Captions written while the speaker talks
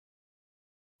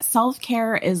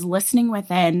self-care is listening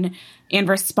within and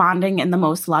responding in the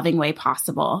most loving way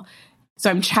possible. So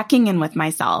I'm checking in with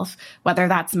myself, whether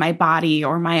that's my body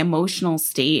or my emotional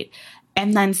state,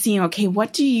 and then seeing, okay,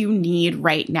 what do you need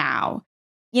right now?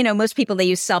 You know, most people, they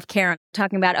use self-care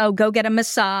talking about, oh, go get a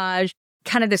massage,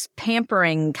 kind of this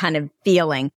pampering kind of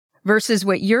feeling, versus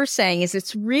what you're saying is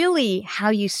it's really how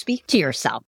you speak to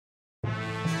yourself.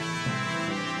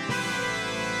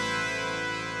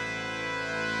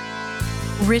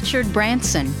 Richard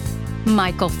Branson,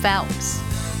 Michael Phelps,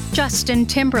 Justin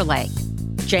Timberlake,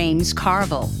 James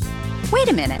Carville. Wait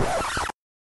a minute.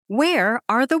 Where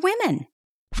are the women?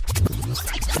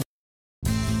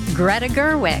 Greta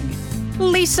Gerwig,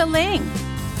 Lisa Ling,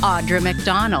 Audra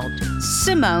McDonald,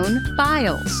 Simone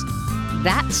Biles.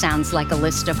 That sounds like a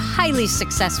list of highly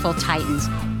successful titans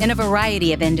in a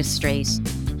variety of industries.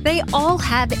 They all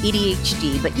have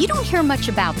ADHD, but you don't hear much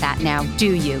about that now,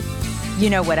 do you? You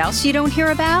know what else you don't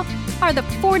hear about? Are the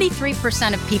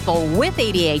 43% of people with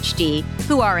ADHD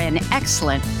who are in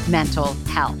excellent mental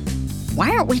health. Why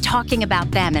aren't we talking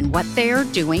about them and what they're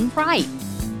doing right?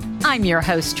 I'm your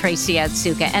host, Tracy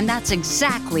Otsuka, and that's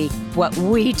exactly what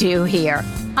we do here.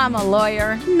 I'm a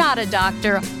lawyer, not a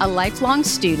doctor, a lifelong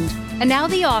student, and now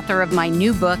the author of my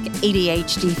new book,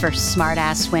 ADHD for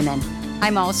Smartass Women.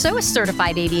 I'm also a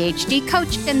certified ADHD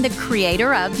coach and the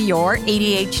creator of Your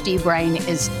ADHD Brain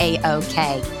is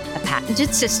A-OK, a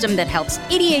patented system that helps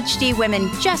ADHD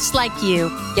women just like you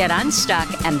get unstuck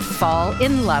and fall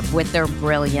in love with their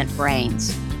brilliant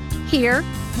brains. Here,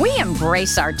 we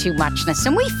embrace our too muchness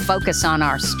and we focus on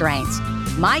our strengths.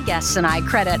 My guests and I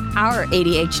credit our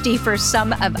ADHD for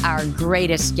some of our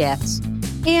greatest gifts.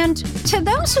 And to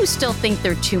those who still think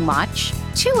they're too much,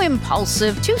 too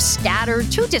impulsive, too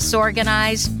scattered, too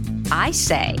disorganized, I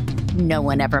say, no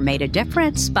one ever made a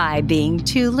difference by being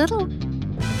too little.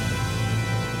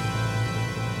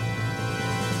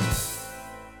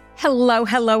 Hello,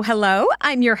 hello, hello.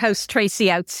 I'm your host, Tracy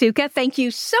Otsuka. Thank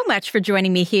you so much for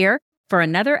joining me here for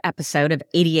another episode of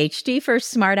ADHD for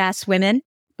Smartass Women.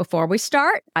 Before we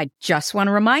start, I just want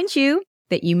to remind you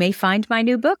that you may find my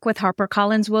new book with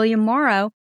HarperCollins William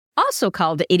Morrow, also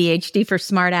called ADHD for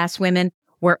Smartass Women,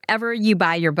 wherever you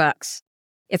buy your books.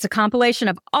 It's a compilation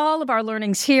of all of our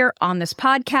learnings here on this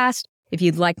podcast. If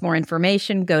you'd like more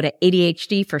information, go to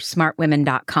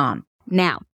ADHDforsmartwomen.com.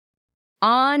 Now,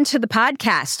 on to the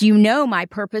podcast. You know my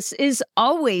purpose is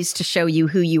always to show you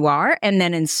who you are and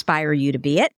then inspire you to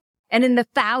be it. And in the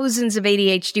thousands of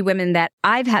ADHD women that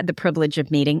I've had the privilege of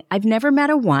meeting, I've never met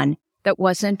a one that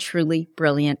wasn't truly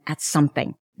brilliant at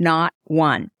something. Not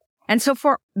one. And so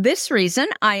for this reason,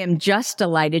 I am just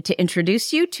delighted to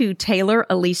introduce you to Taylor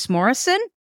Elyse Morrison.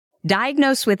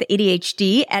 Diagnosed with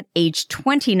ADHD at age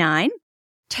 29,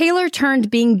 Taylor turned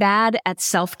being bad at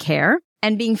self-care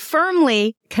and being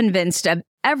firmly convinced of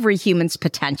every human's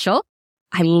potential.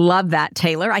 I love that,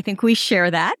 Taylor. I think we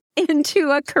share that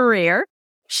into a career.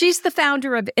 She's the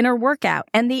founder of Inner Workout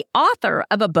and the author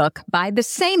of a book by the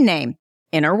same name,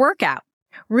 Inner Workout.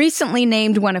 Recently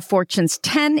named one of Fortune's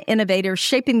 10 innovators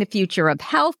shaping the future of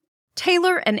health,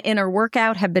 Taylor and Inner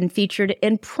Workout have been featured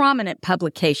in prominent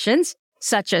publications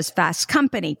such as Fast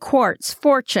Company, Quartz,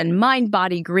 Fortune, Mind,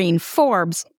 Body, Green,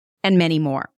 Forbes, and many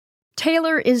more.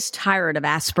 Taylor is tired of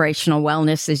aspirational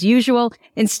wellness as usual.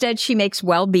 Instead, she makes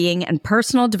well-being and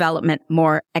personal development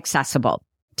more accessible.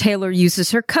 Taylor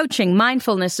uses her coaching,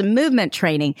 mindfulness, and movement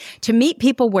training to meet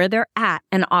people where they're at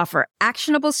and offer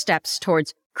actionable steps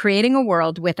towards creating a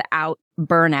world without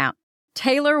burnout.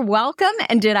 Taylor, welcome.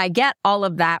 And did I get all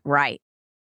of that right?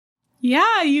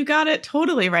 Yeah, you got it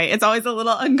totally right. It's always a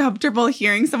little uncomfortable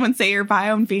hearing someone say your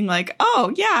bio and being like,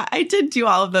 oh, yeah, I did do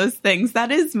all of those things.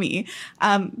 That is me.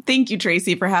 Thank you,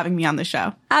 Tracy, for having me on the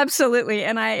show. Absolutely.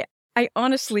 And I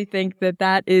honestly think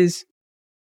that is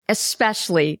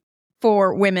especially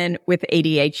for women with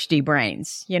ADHD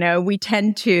brains. You know, we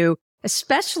tend to,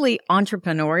 especially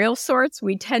entrepreneurial sorts,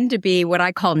 we tend to be what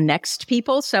I call next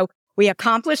people. So we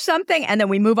accomplish something and then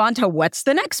we move on to what's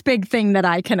the next big thing that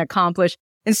I can accomplish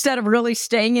instead of really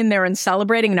staying in there and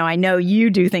celebrating. Now, I know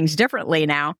you do things differently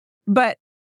now, but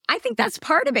I think that's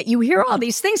part of it. You hear all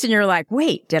these things and you're like,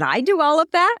 wait, did I do all of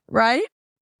that? Right?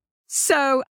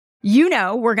 So, you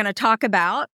know, we're going to talk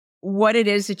about what it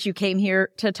is that you came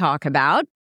here to talk about.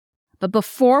 But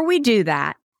before we do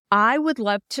that, I would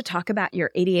love to talk about your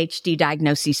ADHD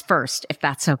diagnoses first, if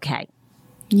that's okay.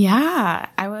 Yeah,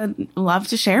 I would love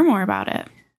to share more about it.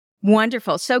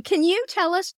 Wonderful. So can you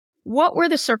tell us what were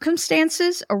the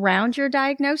circumstances around your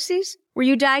diagnoses? Were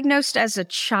you diagnosed as a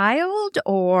child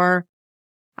or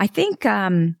I think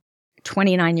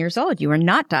 29 years old, you were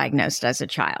not diagnosed as a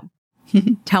child?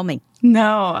 Tell me.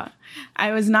 No,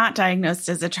 I was not diagnosed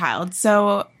as a child.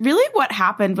 So really what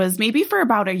happened was maybe for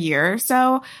about a year or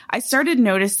so, I started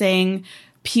noticing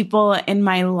people in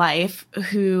my life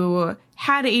who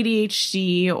had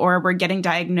ADHD or were getting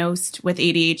diagnosed with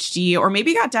ADHD, or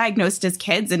maybe got diagnosed as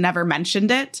kids and never mentioned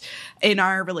it in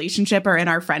our relationship or in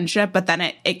our friendship, but then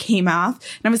it came off.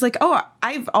 And I was like, oh,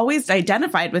 I've always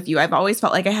identified with you. I've always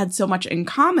felt like I had so much in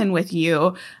common with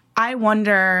you. I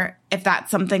wonder if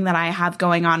that's something that I have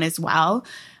going on as well.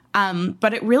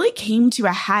 But it really came to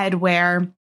a head where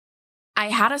I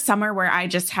had a summer where I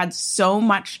just had so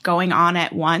much going on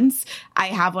at once. I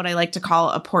have what I like to call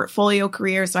a portfolio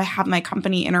career. So I have my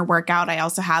company Inner Workout. I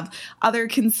also have other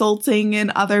consulting and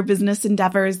other business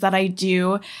endeavors that I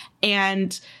do.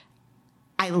 And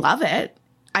I love it.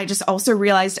 I just also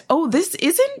realized, oh, this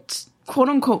isn't quote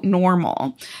unquote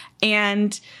normal.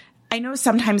 And I know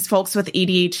sometimes folks with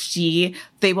ADHD,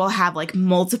 they will have like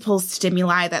multiple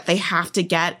stimuli that they have to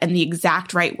get in the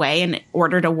exact right way in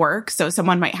order to work. So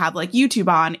someone might have like YouTube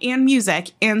on and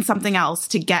music and something else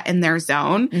to get in their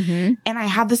zone. Mm-hmm. And I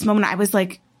had this moment, I was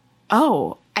like,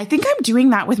 oh, I think I'm doing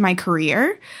that with my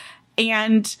career.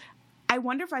 And I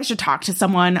wonder if I should talk to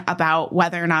someone about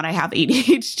whether or not I have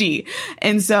ADHD.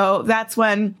 And so that's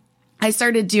when I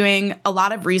started doing a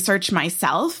lot of research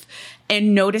myself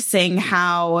and noticing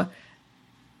how,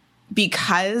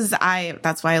 because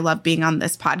that's why I love being on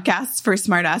this podcast for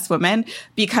Smartass Women,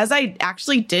 because I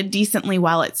actually did decently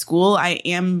well at school. I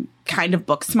am kind of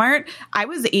book smart. I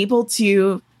was able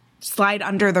to slide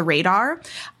under the radar.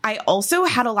 I also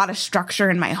had a lot of structure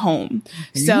in my home.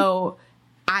 Mm-hmm. So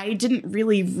I didn't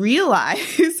really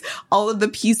realize all of the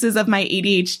pieces of my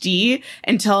ADHD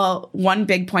until one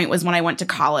big point was when I went to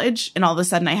college, and all of a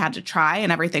sudden I had to try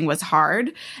and everything was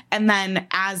hard. And then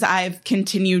as I've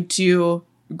continued to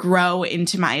grow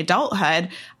into my adulthood,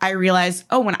 I realized,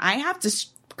 oh, when I have to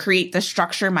create the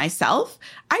structure myself,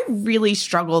 I really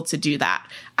struggle to do that.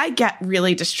 I get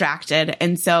really distracted.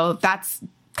 And so that's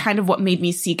kind of what made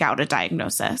me seek out a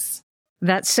diagnosis.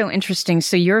 That's so interesting.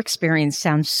 So your experience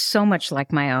sounds so much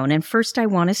like my own. And first, I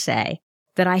want to say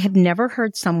that I have never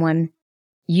heard someone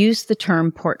use the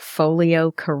term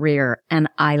portfolio career, and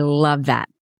I love that.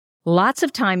 Lots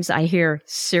of times I hear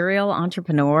serial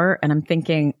entrepreneur, and I'm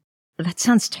thinking, that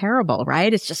sounds terrible,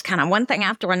 right? It's just kind of one thing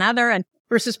after another, and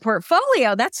versus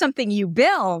portfolio, that's something you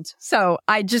build. So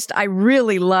I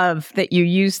really love that you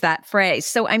use that phrase.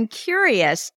 So I'm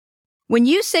curious, when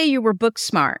you say you were book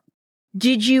smart,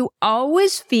 did you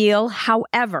always feel,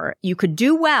 however, you could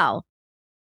do well,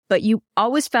 but you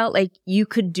always felt like you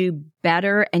could do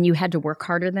better and you had to work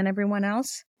harder than everyone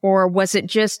else? Or was that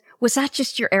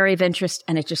just your area of interest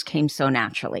and it just came so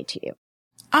naturally to you?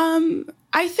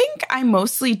 I think I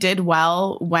mostly did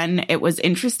well when it was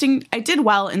interesting. I did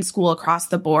well in school across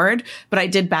the board, but I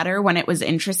did better when it was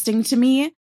interesting to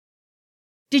me.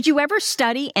 Did you ever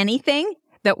study anything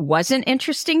that wasn't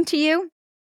interesting to you?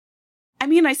 I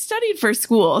mean, I studied for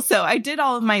school, so I did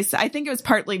all of I think it was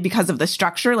partly because of the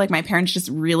structure. Like my parents just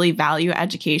really value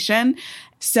education.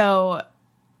 So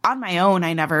on my own,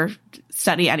 I never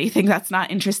study anything that's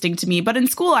not interesting to me. But in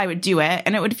school, I would do it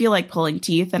and it would feel like pulling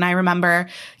teeth. And I remember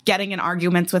getting in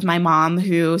arguments with my mom,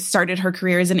 who started her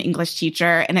career as an English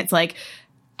teacher. And it's like,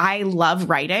 I love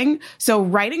writing. So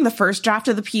writing the first draft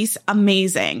of the piece,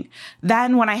 amazing.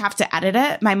 Then when I have to edit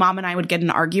it, my mom and I would get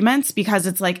in arguments because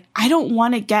it's like, I don't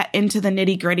want to get into the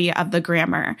nitty gritty of the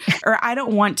grammar, or I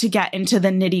don't want to get into the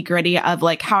nitty gritty of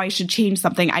like how I should change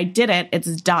something. I did it.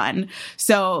 It's done.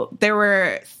 So there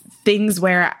were things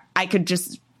where I could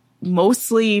just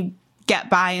mostly get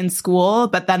by in school,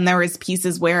 but then there was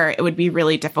pieces where it would be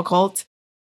really difficult.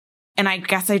 And I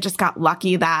guess I just got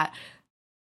lucky that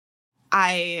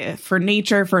for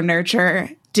nurture,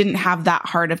 didn't have that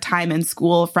hard of time in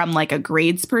school from like a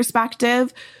grades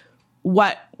perspective.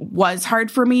 What was hard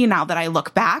for me now that I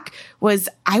look back was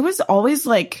I was always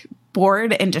like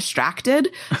bored and distracted,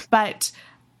 but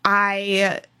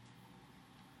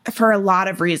for a lot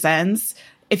of reasons,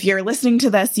 if you're listening to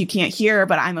this, you can't hear,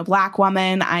 but I'm a Black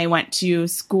woman. I went to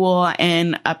school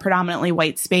in a predominantly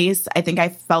white space. I think I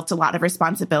felt a lot of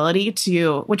responsibility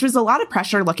which was a lot of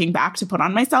pressure looking back to put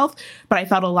on myself, but I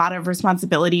felt a lot of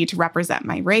responsibility to represent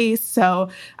my race. So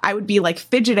I would be like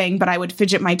fidgeting, but I would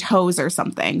fidget my toes or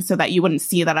something so that you wouldn't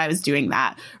see that I was doing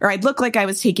that. Or I'd look like I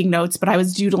was taking notes, but I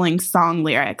was doodling song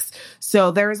lyrics.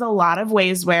 So there's a lot of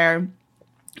ways where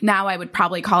now I would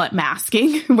probably call it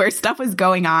masking, where stuff was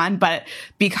going on. But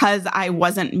because I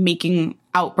wasn't making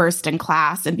outbursts in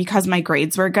class and because my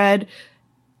grades were good,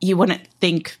 you wouldn't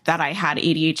think that I had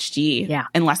ADHD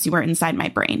unless you were inside my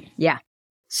brain. Yeah.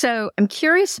 So I'm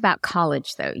curious about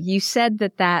college, though. You said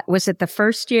that was it the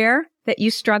first year that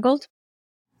you struggled?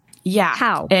 Yeah.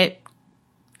 How? It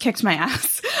kicked my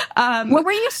ass. What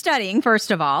were you studying,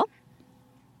 first of all?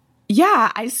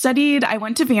 Yeah, I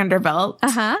went to Vanderbilt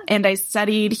and I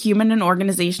studied human and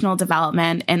organizational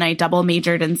development, and I double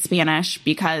majored in Spanish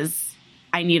because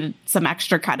I needed some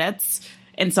extra credits.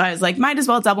 And so I was like, might as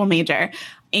well double major.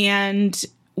 And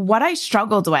what I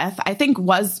struggled with, I think,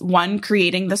 was one,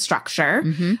 creating the structure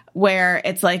where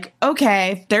it's like,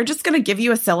 okay, they're just going to give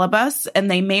you a syllabus and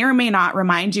they may or may not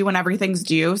remind you when everything's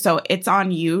due. So it's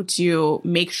on you to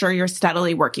make sure you're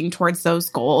steadily working towards those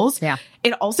goals. Yeah.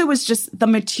 It also was just the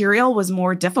material was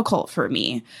more difficult for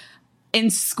me. In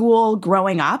school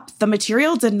growing up, the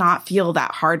material did not feel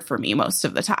that hard for me most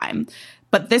of the time.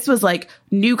 But this was like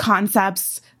new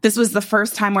concepts. This was the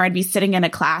first time where I'd be sitting in a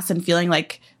class and feeling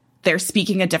like they're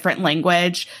speaking a different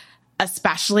language.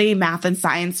 Especially math and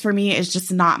science for me is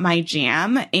just not my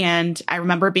jam. And I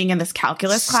remember being in this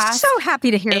calculus class. So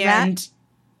happy to hear that. And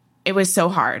it was so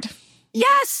hard.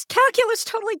 Yes, calculus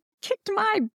totally kicked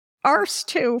my arse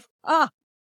too.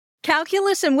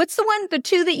 Calculus, and what's the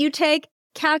two that you take?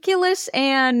 Calculus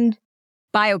and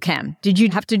biochem. Did you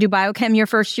have to do biochem your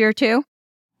first year too?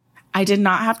 I did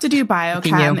not have to do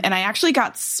biochem, and I actually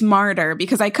got smarter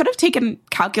because I could have taken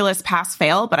calculus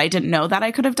pass-fail, but I didn't know that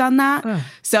I could have done that.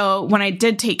 So when I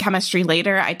did take chemistry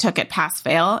later, I took it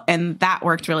pass-fail, and that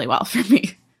worked really well for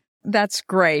me. That's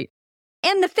great.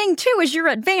 And the thing, too, is you're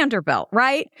at Vanderbilt,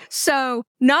 right? So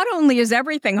not only is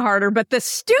everything harder, but the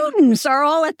students are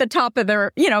all at the top of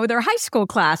their high school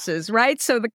classes, right?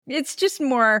 So it's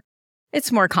more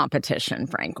competition,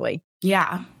 frankly.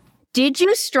 Yeah. Did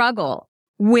you struggle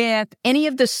with any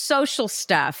of the social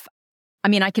stuff? I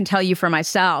mean, I can tell you for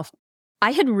myself,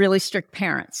 I had really strict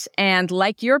parents. And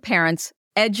like your parents,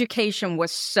 education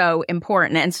was so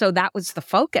important. And so that was the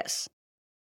focus.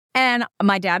 And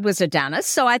my dad was a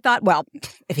dentist. So I thought, well,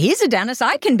 if he's a dentist,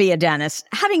 I can be a dentist.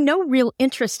 Having no real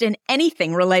interest in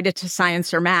anything related to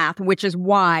science or math, which is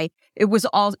why it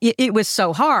was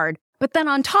so hard. But then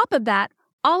on top of that,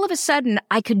 all of a sudden,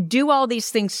 I could do all these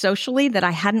things socially that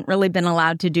I hadn't really been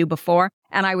allowed to do before.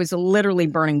 And I was literally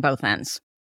burning both ends.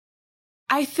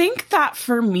 I think that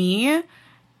for me,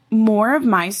 more of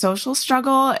my social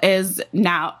struggle is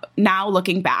now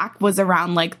looking back was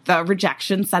around like the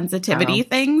rejection sensitivity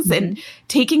things and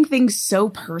taking things so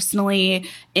personally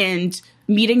and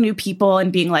meeting new people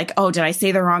and being like, oh, did I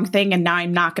say the wrong thing? And now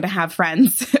I'm not going to have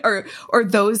friends or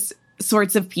those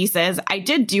sorts of pieces. I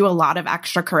did do a lot of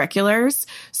extracurriculars.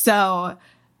 So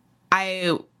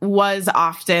I was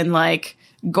often like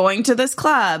going to this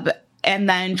club and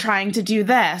then trying to do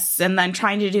this and then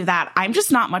trying to do that. I'm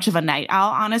just not much of a night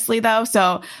owl, honestly, though.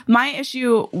 So my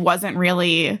issue wasn't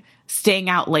really staying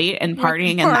out late and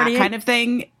partying and that kind of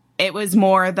thing. It was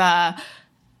more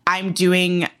I'm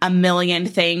doing a million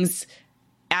things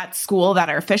at school that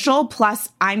are official. Plus,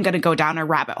 I'm going to go down a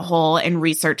rabbit hole and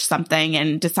research something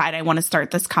and decide I want to start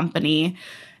this company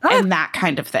and that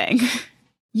kind of thing.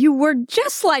 You were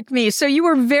just like me. So you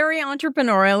were very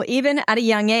entrepreneurial, even at a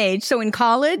young age. So in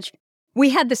college, we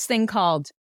had this thing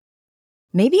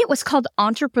maybe it was called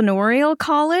Entrepreneurial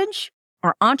College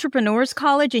or Entrepreneurs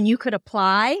College, and you could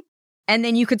apply and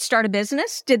then you could start a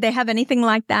business. Did they have anything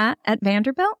like that at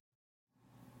Vanderbilt?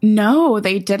 No,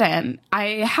 they didn't.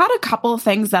 I had a couple of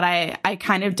things that I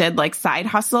kind of did like side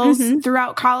hustles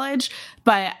throughout college,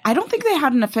 but I don't think they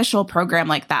had an official program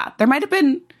like that. There might have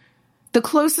been, the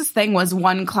closest thing was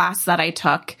one class that I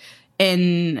took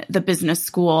in the business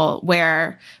school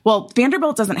where, well,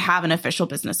 Vanderbilt doesn't have an official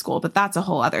business school, but that's a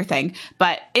whole other thing.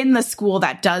 But in the school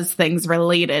that does things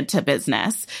related to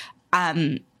business,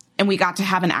 and we got to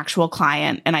have an actual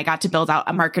client and I got to build out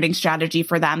a marketing strategy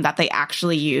for them that they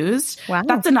actually used. Wow.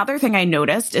 That's another thing I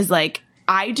noticed is like,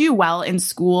 I do well in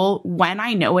school when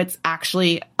I know it's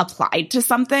actually applied to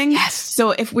something. Yes.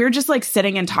 So if we're just like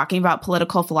sitting and talking about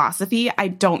political philosophy, I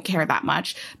don't care that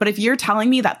much. But if you're telling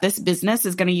me that this business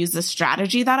is going to use the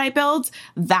strategy that I build,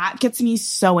 that gets me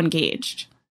so engaged.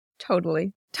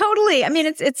 Totally. I mean,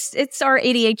 it's our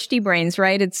ADHD brains,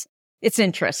 right? It's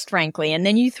interest, frankly. And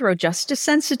then you throw justice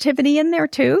sensitivity in there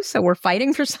too. So we're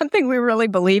fighting for something we really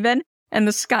believe in and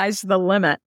the sky's the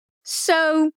limit.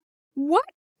 So what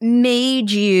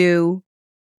made you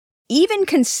even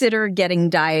consider getting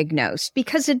diagnosed?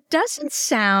 Because it doesn't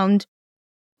sound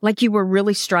like you were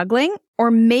really struggling,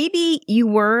 or maybe you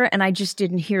were, and I just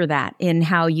didn't hear that in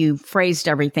how you phrased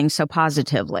everything so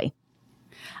positively.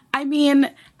 I mean,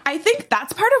 I think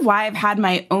that's part of why I've had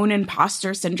my own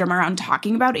imposter syndrome around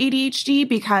talking about ADHD,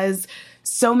 because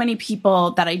so many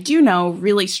people that I do know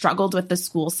really struggled with the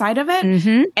school side of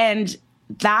it. And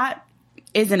that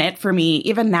isn't it for me.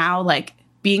 Even now, like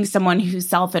being someone who's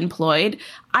self-employed,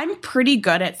 I'm pretty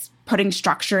good at putting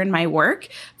structure in my work.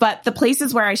 But the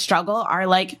places where I struggle are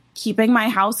like keeping my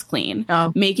house clean,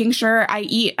 making sure I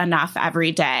eat enough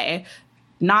every day,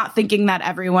 not thinking that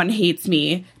everyone hates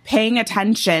me, paying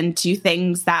attention to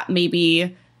things that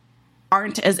maybe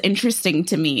aren't as interesting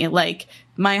to me. Like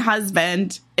my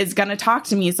husband is going to talk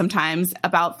to me sometimes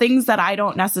about things that I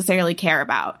don't necessarily care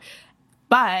about,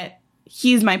 but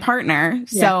he's my partner.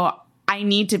 Yeah. So I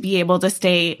need to be able to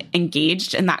stay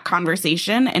engaged in that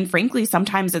conversation. And frankly,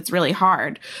 sometimes it's really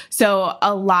hard. So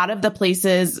a lot of the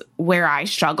places where I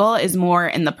struggle is more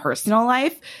in the personal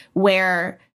life,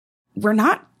 where we're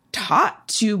not taught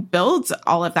to build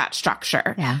all of that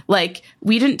structure. Yeah. Like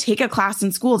we didn't take a class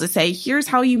in school to say, here's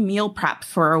how you meal prep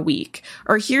for a week,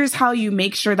 or here's how you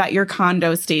make sure that your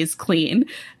condo stays clean.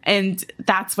 And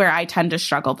that's where I tend to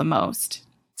struggle the most.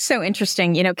 So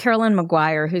interesting. You know, Carolyn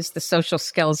McGuire, who's the social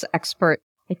skills expert,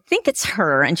 I think it's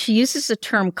her, and she uses the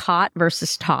term caught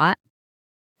versus taught.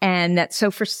 And that,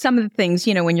 so for some of the things,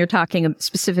 you know, when you're talking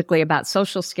specifically about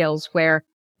social skills, where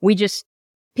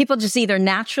people just either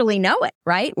naturally know it,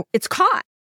 right? It's caught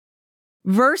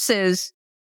versus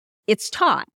it's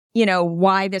taught, you know,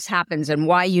 why this happens and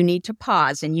why you need to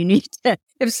pause and you need to,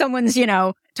 if someone's, you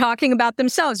know, talking about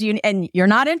themselves and you're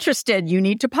not interested, you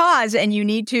need to pause and you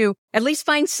need to at least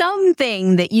find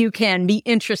something that you can be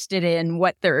interested in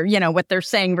what they're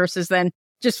saying versus then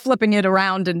just flipping it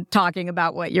around and talking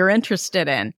about what you're interested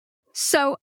in.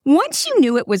 So once you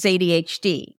knew it was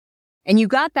ADHD and you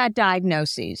got that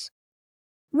diagnosis,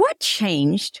 what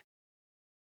changed?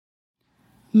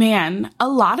 Man, a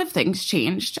lot of things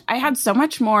changed. I had so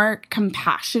much more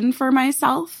compassion for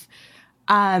myself.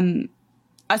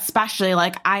 Especially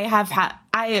like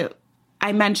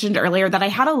I mentioned earlier that I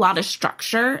had a lot of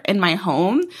structure in my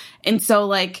home. And so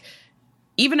like,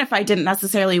 even if I didn't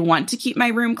necessarily want to keep my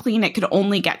room clean, it could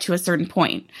only get to a certain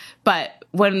point. But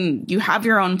when you have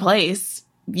your own place,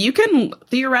 you can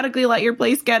theoretically let your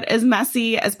place get as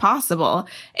messy as possible.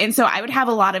 And so I would have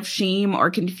a lot of shame or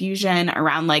confusion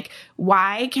around like,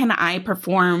 why can I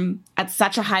perform at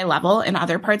such a high level in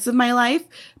other parts of my life,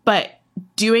 but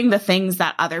doing the things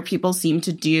that other people seem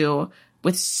to do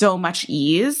with so much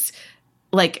ease?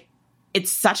 Like,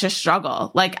 it's such a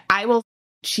struggle. Like, I will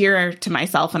cheer to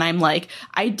myself and I'm like,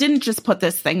 I didn't just put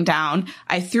this thing down.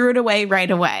 I threw it away right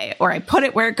away, or I put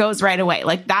it where it goes right away.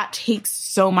 Like, that takes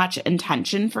so much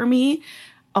intention for me.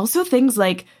 Also, things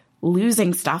like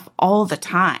losing stuff all the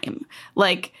time.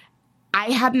 Like, I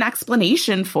had an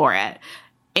explanation for it.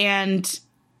 And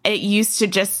it used to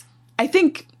just, I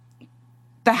think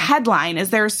the headline is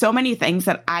there are so many things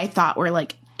that I thought were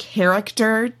like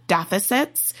character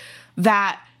deficits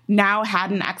that now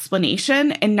had an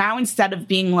explanation. And now instead of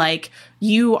being like,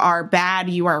 you are bad,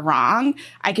 you are wrong,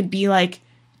 I could be like,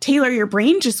 Taylor, your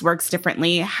brain just works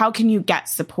differently. How can you get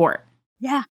support?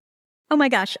 Yeah. Oh my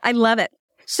gosh. I love it.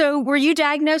 So were you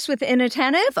diagnosed with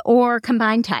inattentive or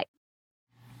combined type?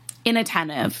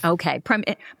 Inattentive. Okay.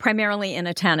 Primarily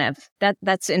inattentive.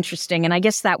 That's interesting. And I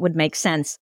guess that would make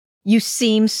sense. You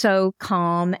seem so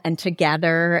calm and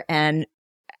together, and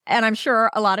I'm sure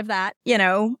a lot of that, you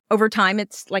know, over time,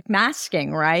 it's like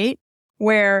masking, right?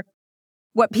 Where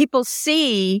what people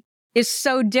see is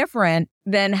so different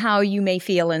than how you may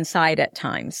feel inside at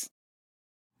times.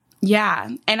 Yeah.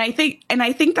 And I think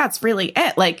that's really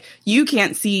it. Like, you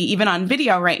can't see even on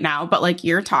video right now, but like,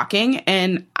 you're talking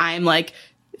and I'm like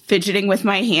fidgeting with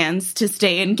my hands to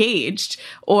stay engaged,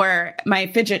 or my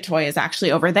fidget toy is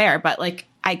actually over there. But like,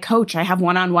 I coach, I have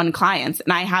one-on-one clients,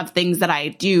 and I have things that I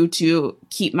do to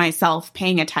keep myself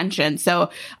paying attention.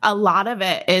 So a lot of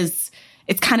it is,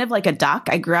 it's kind of like a duck.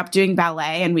 I grew up doing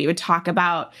ballet, and we would talk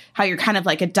about how you're kind of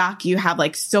like a duck. You have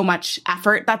like so much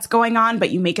effort that's going on, but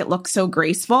you make it look so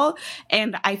graceful.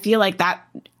 And I feel like that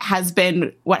has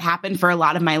been what happened for a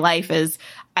lot of my life. Is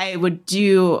I would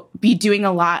be doing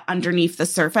a lot underneath the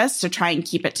surface to try and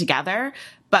keep it together.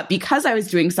 But because I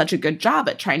was doing such a good job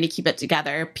at trying to keep it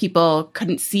together, people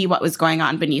couldn't see what was going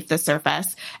on beneath the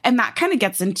surface. And that kind of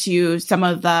gets into some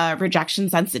of the rejection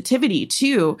sensitivity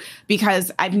too,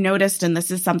 because I've noticed, and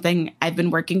this is something I've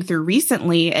been working through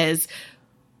recently, is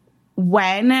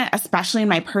when, especially in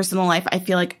my personal life, I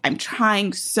feel like I'm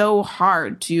trying so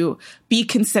hard to be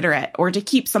considerate or to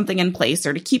keep something in place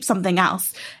or to keep something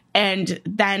else, and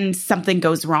then something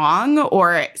goes wrong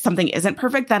or something isn't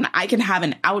perfect, then I can have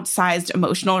an outsized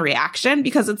emotional reaction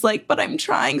because it's like, but I'm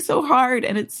trying so hard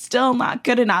and it's still not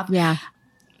good enough. Yeah.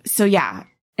 So yeah.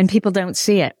 And people don't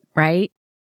see it, right?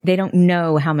 They don't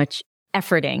know how much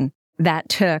efforting that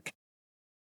took.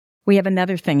 We have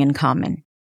another thing in common: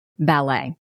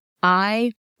 ballet.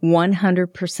 I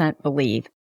 100% believe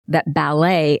that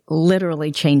ballet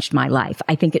literally changed my life.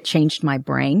 I think it changed my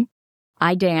brain.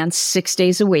 I danced 6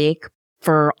 days a week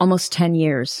for almost 10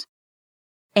 years.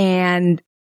 And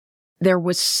there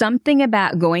was something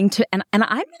about going to, and I'm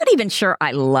not even sure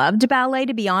I loved ballet,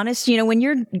 to be honest. You know, when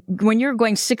you're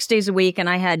going 6 days a week, and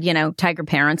I had, tiger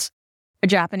parents, a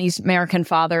Japanese American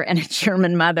father and a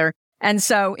German mother. And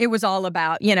so it was all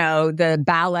about, the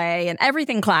ballet and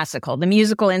everything classical, the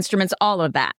musical instruments, all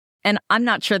of that. And I'm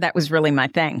not sure that was really my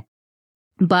thing.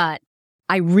 But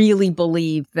I really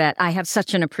believe that I have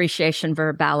such an appreciation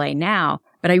for ballet now,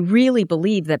 but I really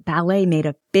believe that ballet made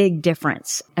a big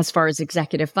difference as far as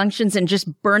executive functions and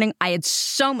just burning. I had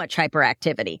so much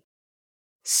hyperactivity.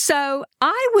 So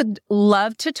I would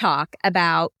love to talk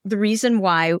about the reason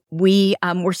why we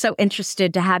were so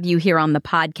interested to have you here on the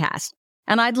podcast.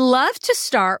 And I'd love to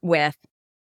start with,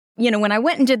 when I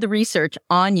went and did the research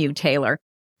on you, Taylor,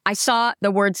 I saw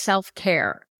the word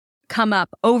self-care come up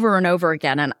over and over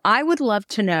again. And I would love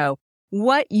to know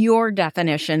what your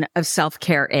definition of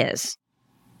self-care is.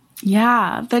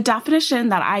 Yeah, the definition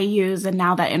that I use and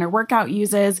now that Inner Workout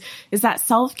uses is that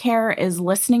self-care is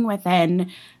listening within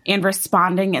and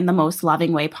responding in the most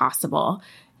loving way possible.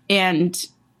 And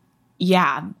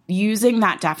yeah, using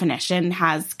that definition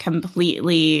has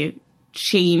completely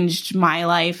changed my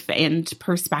life and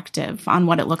perspective on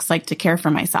what it looks like to care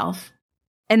for myself.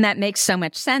 And that makes so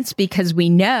much sense because we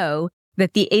know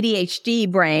that the ADHD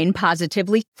brain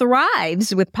positively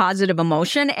thrives with positive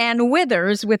emotion and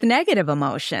withers with negative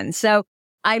emotion. So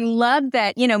I love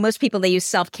that, most people, they use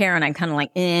self-care and I'm kind of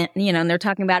like, and they're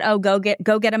talking about, go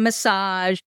get a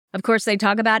massage. Of course, they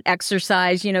talk about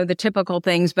exercise, the typical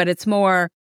things, but it's more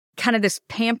kind of this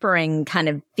pampering kind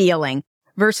of feeling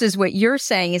versus what you're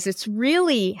saying is it's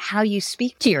really how you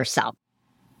speak to yourself.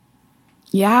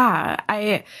 Yeah,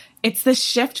 it's the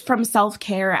shift from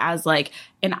self-care as like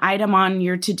an item on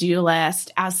your to-do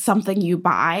list as something you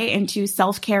buy into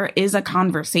self-care is a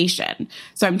conversation.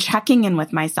 So I'm checking in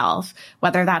with myself,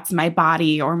 whether that's my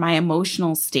body or my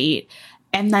emotional state,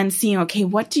 and then seeing, okay,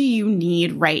 what do you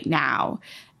need right now?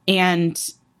 And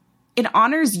it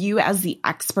honors you as the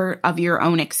expert of your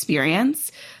own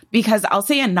experience. Because I'll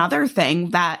say another thing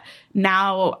that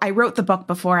now I wrote the book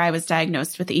before I was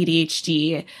diagnosed with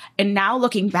ADHD. And now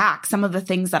looking back, some of the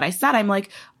things that I said, I'm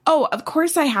like, oh, of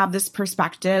course I have this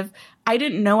perspective. I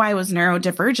didn't know I was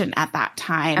neurodivergent at that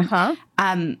time.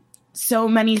 So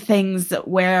many things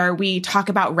where we talk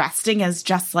about resting as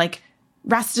just like,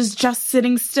 rest is just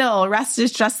sitting still. Rest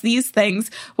is just these things.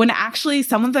 When actually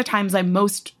some of the times I'm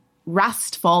most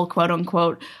restful, quote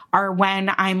unquote, are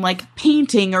when I'm like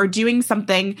painting or doing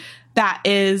something that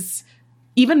is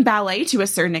even ballet to a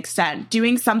certain extent,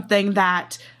 doing something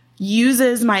that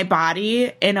uses my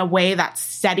body in a way that's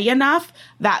steady enough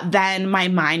that then my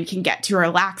mind can get to a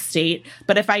relaxed state.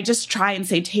 But if I just try and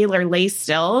say, Taylor, lay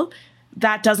still,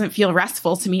 that doesn't feel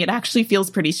restful to me. It actually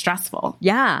feels pretty stressful.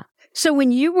 Yeah. So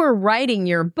when you were writing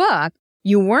your book,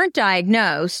 you weren't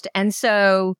diagnosed. And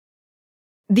so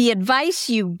the advice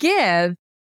you give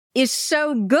is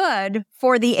so good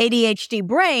for the ADHD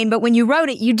brain. But when you wrote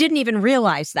it, you didn't even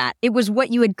realize that. It was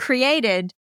what you had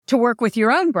created to work with your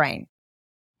own brain.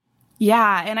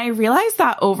 Yeah. And I realized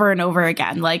that over and over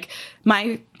again. Like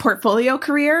my portfolio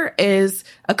career is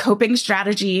a coping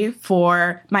strategy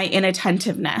for my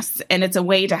inattentiveness. And it's a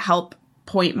way to help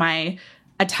point my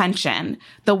attention.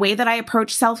 The way that I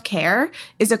approach self-care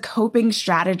is a coping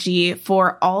strategy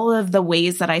for all of the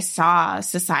ways that I saw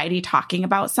society talking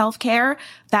about self-care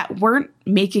that weren't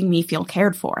making me feel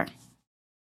cared for.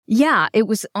 Yeah, it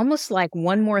was almost like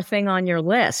one more thing on your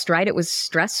list, right? It was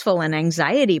stressful and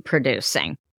anxiety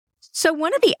producing. So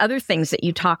one of the other things that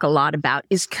you talk a lot about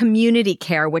is community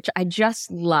care, which I just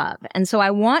love. And so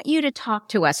I want you to talk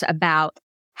to us about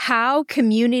how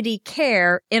community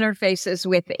care interfaces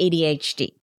with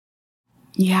ADHD.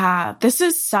 Yeah, this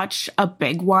is such a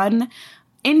big one.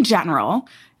 In general,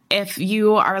 if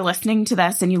you are listening to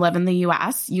this and you live in the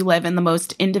US, you live in the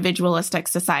most individualistic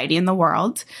society in the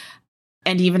world.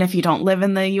 And even if you don't live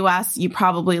in the US, you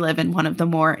probably live in one of the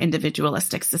more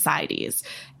individualistic societies.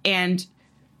 And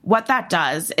what that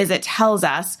does is it tells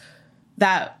us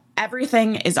that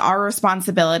everything is our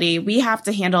responsibility. We have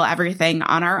to handle everything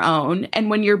on our own. And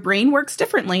when your brain works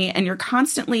differently and you're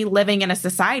constantly living in a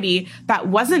society that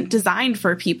wasn't designed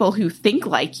for people who think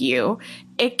like you,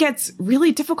 it gets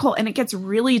really difficult and it gets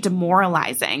really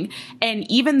demoralizing. And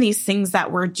even these things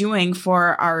that we're doing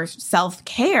for our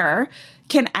self-care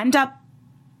can end up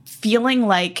feeling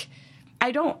like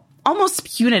almost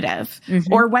punitive,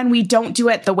 or when we don't do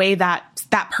it the way that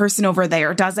that person over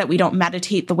there does it. We don't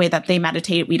meditate the way that they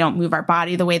meditate. We don't move our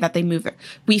body the way that they move it.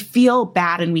 We feel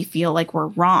bad and we feel like we're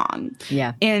wrong.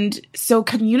 Yeah. And so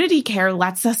community care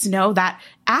lets us know that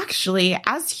actually,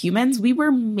 as humans, we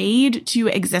were made to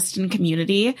exist in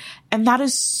community. And that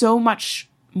is so much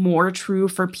more true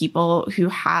for people who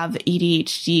have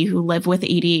ADHD, who live with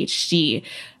ADHD.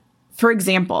 For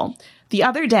example, the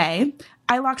other day,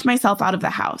 I locked myself out of the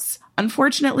house.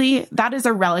 Unfortunately, that is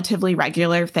a relatively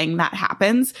regular thing that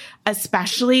happens,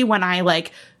 especially when I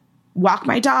walk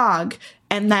my dog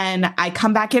and then I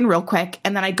come back in real quick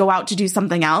and then I go out to do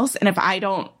something else. And if I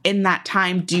don't in that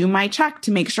time do my check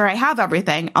to make sure I have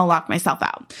everything, I'll lock myself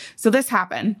out. So this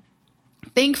happened.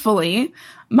 Thankfully,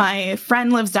 my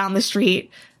friend lives down the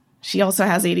street. She also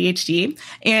has ADHD,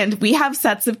 and we have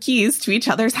sets of keys to each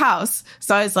other's house.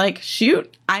 So I was like,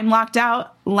 shoot, I'm locked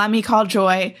out. Let me call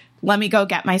Joy. Let me go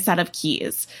get my set of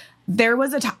keys. There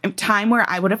was a time where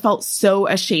I would have felt so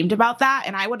ashamed about that.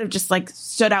 And I would have just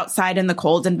stood outside in the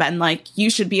cold and been like, you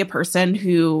should be a person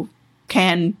who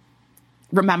can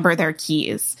remember their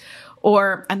keys.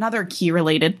 Or another key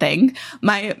related thing,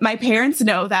 my parents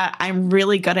know that I'm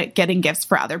really good at getting gifts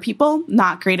for other people,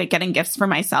 not great at getting gifts for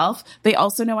myself. They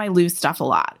also know I lose stuff a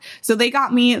lot. So they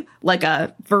got me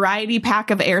a variety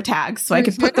pack of AirTags so I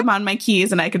could put them on my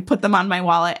keys and I could put them on my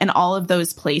wallet and all of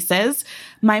those places.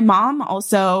 My mom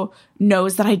also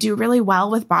knows that I do really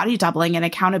well with body doubling and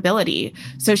accountability.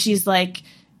 So she's like,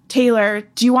 Taylor,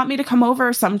 do you want me to come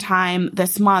over sometime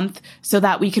this month so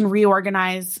that we can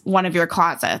reorganize one of your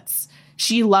closets?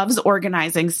 She loves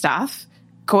organizing stuff.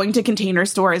 Going to Container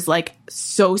Store is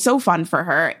so fun for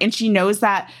her. And she knows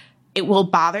that it will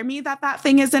bother me that that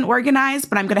thing isn't organized,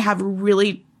 but I'm going to have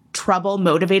really trouble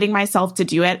motivating myself to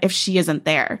do it if she isn't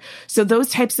there. So those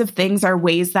types of things are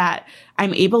ways that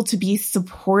I'm able to be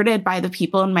supported by the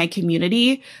people in my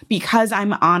community because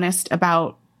I'm honest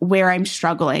about where I'm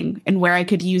struggling and where I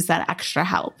could use that extra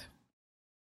help.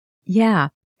 Yeah.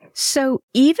 So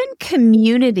even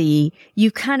community, you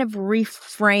kind of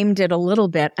reframed it a little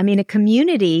bit. I mean, a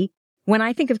community, when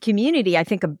I think of community, I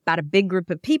think about a big group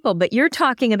of people, but you're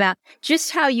talking about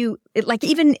just how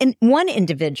even in one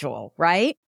individual,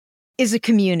 right, is a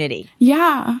community.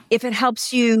 Yeah. If it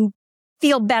helps you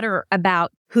feel better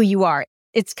about who you are,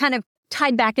 it's kind of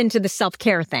tied back into the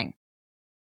self-care thing.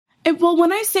 Well,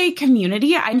 when I say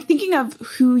community, I'm thinking of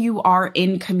who you are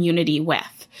in community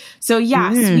with. So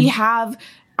yes, we have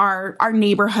our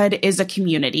neighborhood is a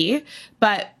community,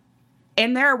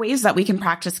 and there are ways that we can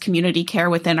practice community care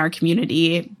within our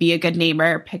community, be a good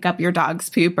neighbor, pick up your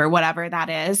dog's poop or whatever that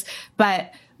is.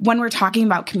 But when we're talking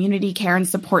about community care and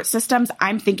support systems,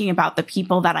 I'm thinking about the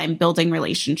people that I'm building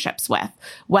relationships with,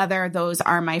 whether those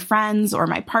are my friends or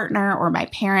my partner or my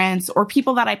parents or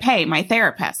people that I pay, my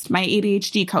therapist, my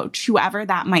ADHD coach, whoever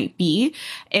that might be.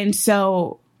 And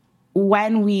so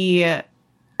when we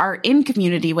are in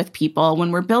community with people,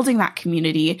 when we're building that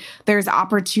community, there's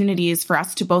opportunities for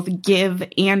us to both give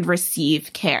and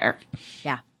receive care.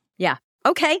 Yeah. Yeah.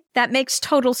 Okay. That makes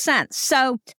total sense.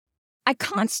 So I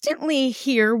constantly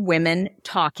hear women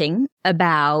talking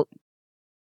about,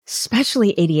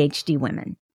 especially ADHD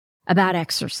women, about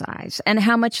exercise and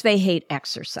how much they hate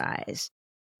exercise.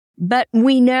 But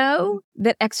we know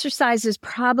that exercise is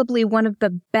probably one of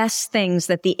the best things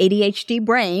that the ADHD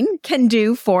brain can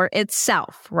do for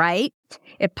itself, right?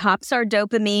 It pops our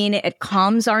dopamine. It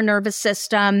calms our nervous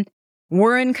system.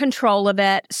 We're in control of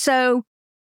it. So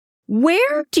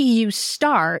where do you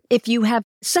start if you have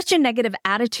such a negative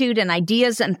attitude and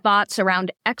ideas and thoughts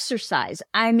around exercise?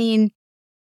 I mean,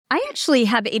 I actually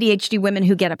have ADHD women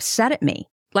who get upset at me.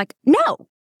 No,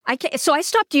 I can't. So I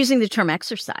stopped using the term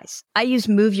exercise. I use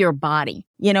move your body,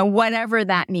 whatever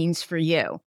that means for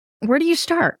you. Where do you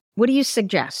start? What do you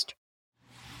suggest?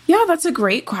 Yeah, that's a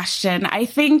great question. I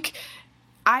think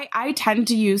I tend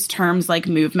to use terms like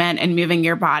movement and moving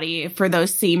your body for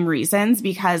those same reasons,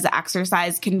 because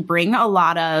exercise can bring a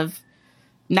lot of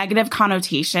negative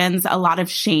connotations, a lot of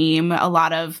shame, a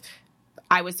lot of,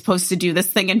 I was supposed to do this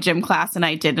thing in gym class and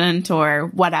I didn't, or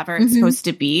whatever it's supposed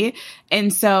to be.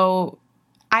 And so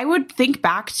I would think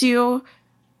back to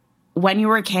when you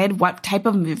were a kid, what type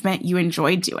of movement you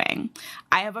enjoyed doing.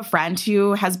 I have a friend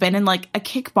who has been in a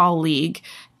kickball league,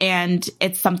 and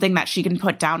it's something that she can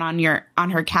put down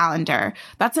on her calendar.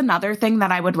 That's another thing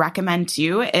that I would recommend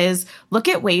too, is look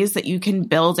at ways that you can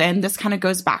build in. This kind of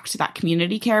goes back to that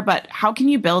community care, but how can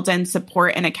you build in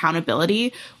support and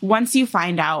accountability once you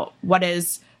find out what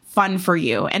is fun for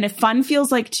you? And if fun feels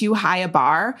like too high a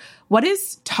bar, what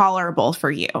is tolerable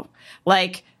for you?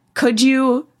 could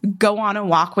you go on a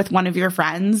walk with one of your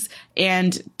friends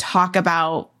and talk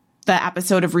about the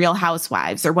episode of Real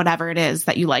Housewives or whatever it is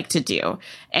that you like to do?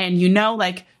 And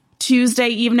like Tuesday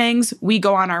evenings, we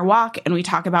go on our walk and we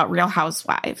talk about Real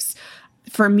Housewives.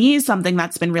 For me, something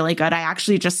that's been really good, I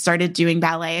actually just started doing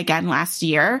ballet again last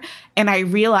year. And I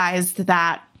realized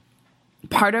that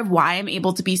part of why I'm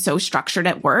able to be so structured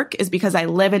at work is because I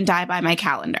live and die by my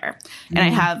calendar. And I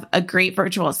have a great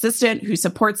virtual assistant who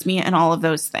supports me in all of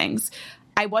those things.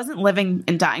 I wasn't living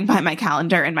and dying by my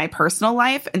calendar in my personal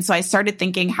life. And so I started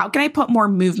thinking, how can I put more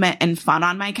movement and fun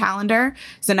on my calendar?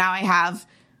 So now I have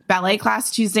ballet class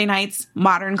Tuesday nights,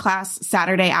 modern class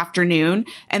Saturday afternoon.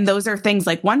 And those are things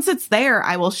like once it's there,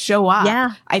 I will show up.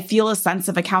 Yeah. I feel a sense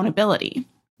of accountability.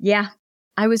 Yeah.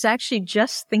 I was actually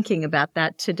just thinking about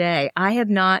that today. I have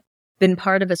not been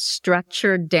part of a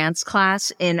structured dance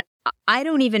class I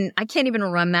can't even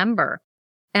remember.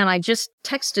 And I just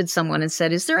texted someone and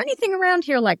said, is there anything around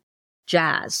here like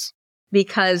jazz?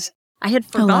 Because I had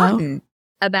forgotten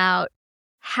about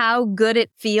how good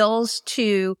it feels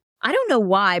to, I don't know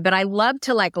why, but I love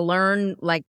to learn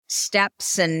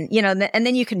steps and, and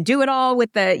then you can do it all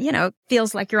with it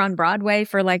feels like you're on Broadway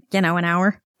for an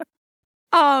hour.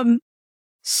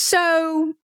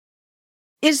 So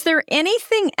is there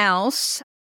anything else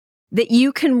that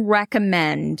you can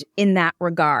recommend in that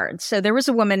regard? So there was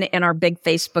a woman in our big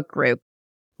Facebook group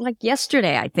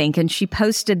yesterday, I think, and she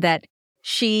posted that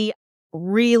she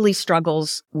really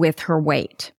struggles with her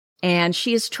weight and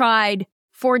she has tried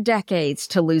for decades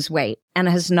to lose weight and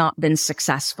has not been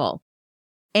successful.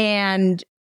 And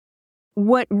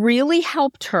what really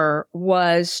helped her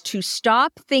was to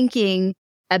stop thinking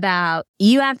about,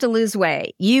 you have to lose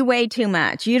weight, you weigh too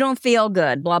much, you don't feel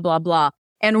good, blah, blah, blah,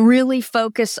 and really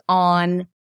focus on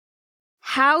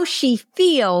how she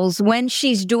feels when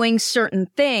she's doing certain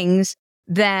things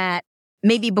that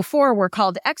maybe before were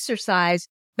called exercise,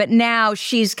 but now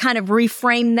she's kind of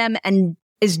reframed them and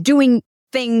is doing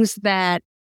things that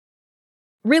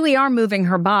really are moving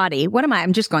her body.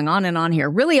 I'm just going on and on here,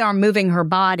 really are moving her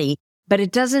body, but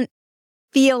it doesn't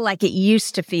feel like it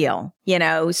used to feel,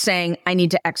 saying, I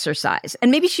need to exercise.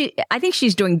 And maybe I think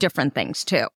she's doing different things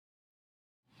too.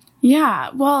 Yeah.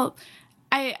 Well,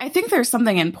 I think there's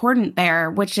something important there,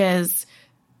 which is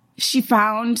she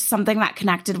found something that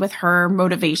connected with her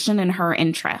motivation and her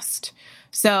interest.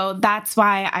 So that's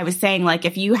why I was saying,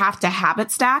 if you have to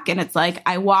habit stack and it's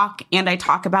I walk and I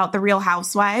talk about the Real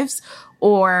Housewives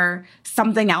or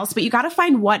something else, but you got to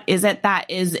find what is it that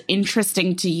is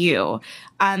interesting to you.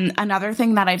 Another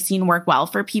thing that I've seen work well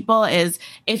for people is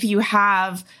if you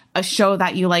have a show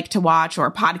that you like to watch or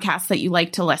a podcast that you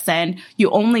like to listen,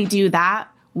 you only do that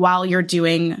while you're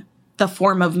doing the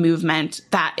form of movement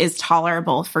that is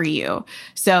tolerable for you.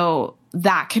 So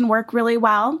that can work really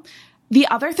well. The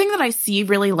other thing that I see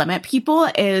really limit people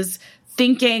is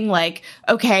thinking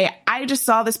okay, I just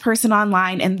saw this person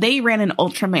online and they ran an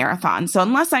ultra marathon. So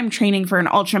unless I'm training for an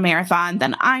ultra marathon,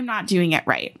 then I'm not doing it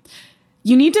right.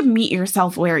 You need to meet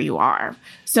yourself where you are.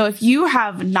 So if you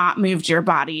have not moved your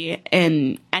body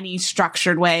in any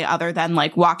structured way other than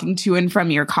walking to and from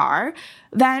your car,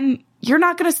 then you're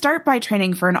not going to start by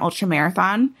training for an ultra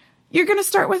marathon. You're going to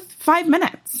start with 5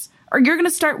 minutes, or you're going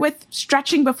to start with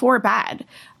stretching before bed.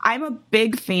 I'm a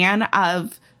big fan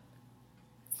of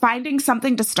finding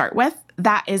something to start with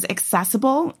that is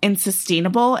accessible and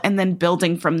sustainable and then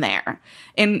building from there.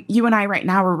 And you and I right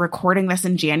now are recording this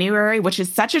in January, which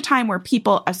is such a time where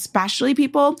people, especially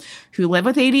people who live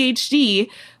with ADHD,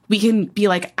 we can be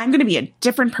I'm going to be a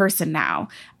different person now.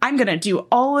 I'm going to do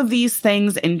all of these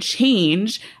things and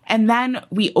change. And then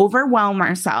we overwhelm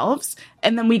ourselves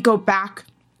and then we go back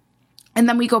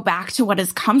to what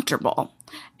is comfortable.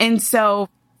 And so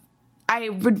I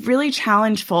would really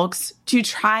challenge folks to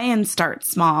try and start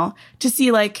small, to see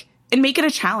and make it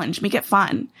a challenge, make it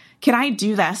fun. Can I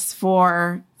do this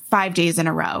for 5 days in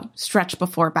a row? Stretch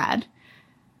before bed.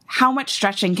 How much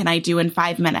stretching can I do in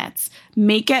 5 minutes?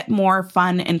 Make it more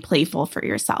fun and playful for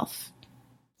yourself.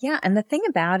 Yeah. And the thing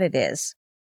about it is,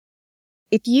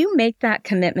 if you make that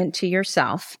commitment to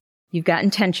yourself, you've got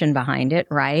intention behind it,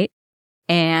 right?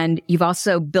 And you've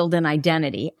also built an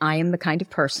identity. I am the kind of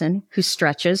person who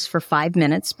stretches for 5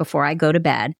 minutes before I go to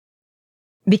bed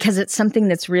because it's something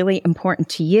that's really important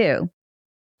to you.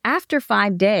 After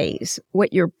 5 days,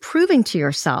 what you're proving to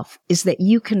yourself is that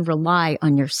you can rely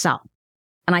on yourself.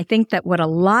 And I think that what a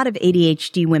lot of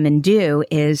ADHD women do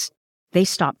is they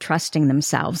stop trusting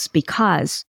themselves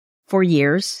because for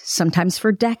years, sometimes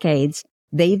for decades,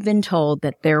 they've been told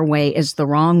that their way is the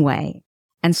wrong way.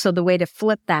 And so the way to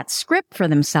flip that script for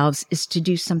themselves is to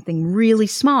do something really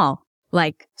small,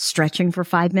 like stretching for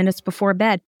 5 minutes before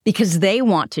bed. because they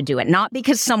want to do it, not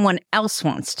because someone else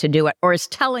wants to do it or is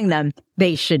telling them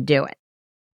they should do it.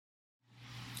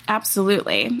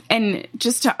 Absolutely. And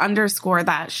just to underscore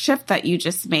that shift that you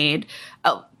just made,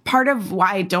 part of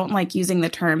why I don't like using the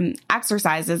term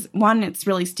exercise is, one, it's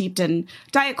really steeped in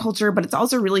diet culture, but it's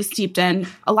also really steeped in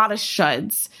a lot of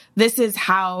shoulds. This is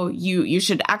how you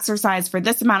should exercise for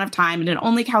this amount of time, and it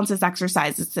only counts as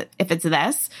exercise if it's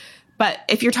this. But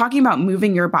if you're talking about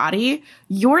moving your body,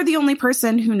 you're the only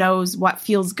person who knows what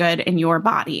feels good in your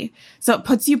body. So it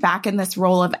puts you back in this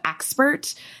role of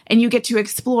expert, and you get to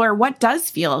explore what does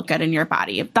feel good in your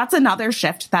body. That's another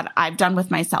shift that I've done with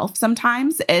myself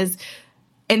sometimes is,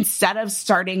 instead of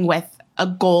starting with a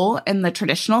goal in the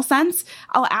traditional sense,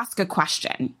 I'll ask a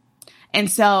question. And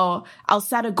so I'll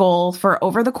set a goal for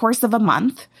over the course of a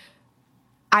month.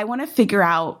 I want to figure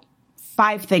out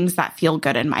 5 things that feel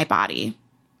good in my body.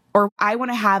 Or I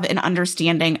want to have an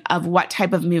understanding of what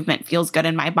type of movement feels good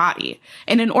in my body.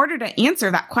 And in order to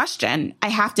answer that question, I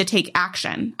have to take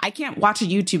action. I can't watch a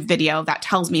YouTube video that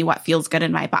tells me what feels good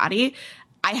in my body.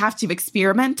 I have to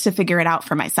experiment to figure it out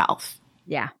for myself.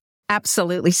 Yeah,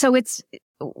 absolutely. So it's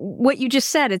what you just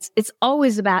said. It's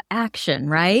always about action,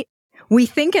 right? We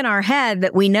think in our head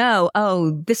that we know,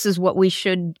 oh, this is what we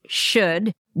should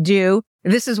do.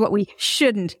 This is what we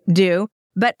shouldn't do.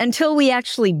 But until we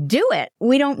actually do it,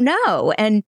 we don't know.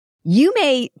 And you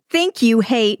may think you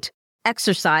hate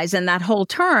exercise and that whole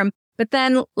term, but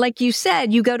then, like you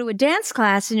said, you go to a dance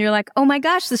class and you're like, oh my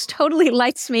gosh, this totally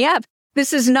lights me up.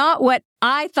 This is not what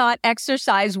I thought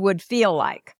exercise would feel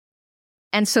like.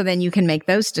 And so then you can make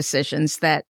those decisions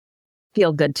that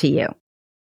feel good to you.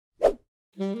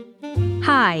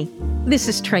 Hi, this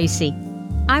is Tracy.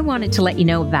 I wanted to let you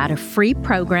know about a free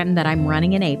program that I'm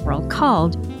running in April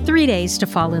called 3 Days to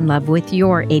Fall in Love with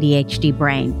Your ADHD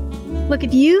Brain. Look,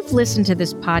 if you've listened to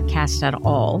this podcast at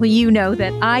all, you know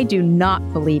that I do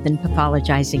not believe in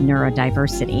pathologizing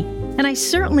neurodiversity, and I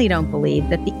certainly don't believe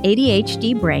that the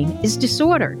ADHD brain is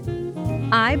disordered.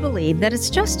 I believe that it's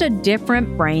just a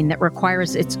different brain that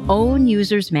requires its own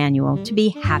user's manual to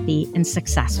be happy and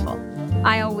successful.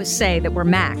 I always say that we're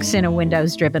Macs in a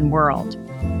Windows-driven world.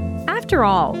 After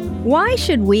all, why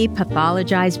should we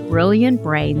pathologize brilliant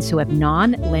brains who have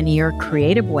non-linear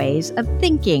creative ways of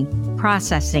thinking,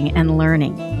 processing, and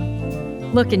learning?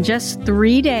 Look, in just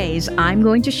 3 days, I'm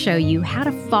going to show you how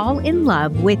to fall in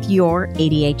love with your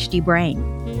ADHD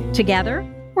brain. Together,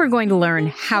 we're going to learn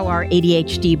how our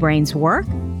ADHD brains work,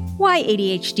 why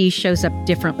ADHD shows up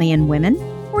differently in women.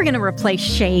 We're going to replace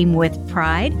shame with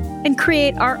pride and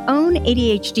create our own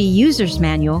ADHD user's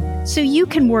manual so you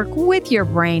can work with your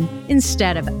brain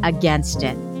instead of against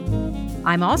it.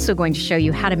 I'm also going to show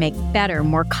you how to make better,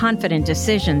 more confident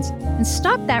decisions and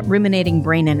stop that ruminating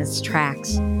brain in its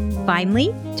tracks.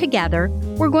 Finally, together,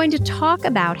 we're going to talk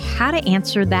about how to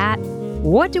answer that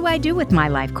 "what do I do with my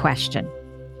life?" question.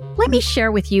 Let me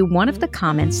share with you one of the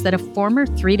comments that a former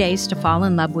 3 Days to Fall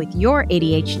in Love with Your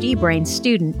ADHD Brain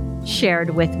student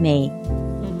shared with me.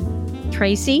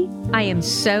 Tracy, I am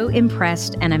so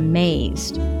impressed and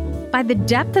amazed by the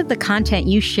depth of the content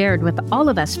you shared with all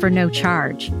of us for no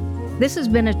charge. This has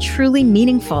been a truly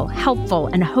meaningful, helpful,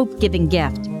 and hope-giving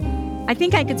gift. I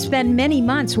think I could spend many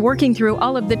months working through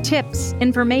all of the tips,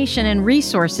 information, and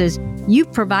resources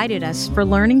you've provided us for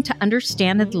learning to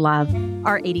understand and love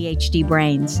our ADHD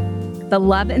brains. The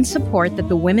love and support that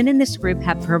the women in this group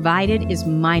have provided is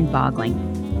mind-boggling,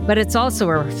 but it's also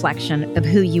a reflection of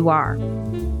who you are.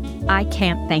 I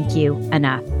can't thank you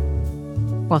enough.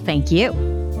 Well, thank you.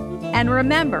 And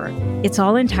remember, it's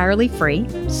all entirely free,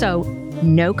 so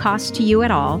no cost to you at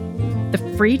all. The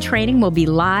free training will be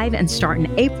live and start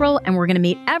in April, and we're going to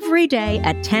meet every day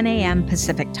at 10 a.m.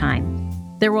 Pacific time.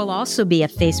 There will also be a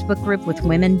Facebook group with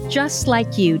women just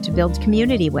like you to build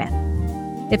community with.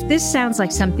 If this sounds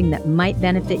like something that might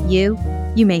benefit you,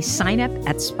 you may sign up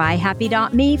at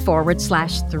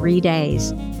spyhappy.me/3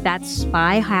 days. That's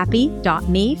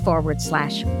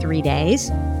spyhappy.me/3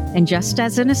 days. And just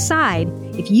as an aside,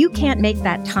 if you can't make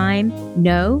that time,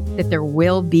 know that there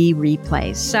will be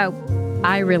replays. So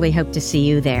I really hope to see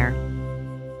you there.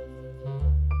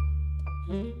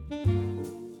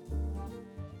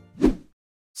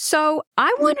 So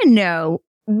I want to know,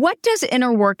 what does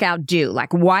Inner Workout do?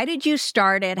 Like, why did you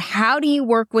start it? How do you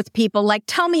work with people? Like,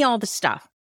 tell me all the stuff.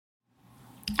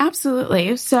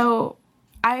 Absolutely. So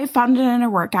I founded Inner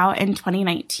Workout in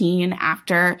 2019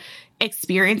 after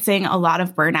experiencing a lot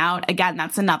of burnout. Again,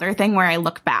 that's another thing where I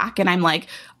look back and I'm like,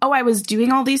 oh, I was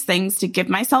doing all these things to give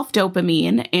myself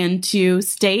dopamine and to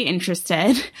stay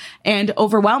interested and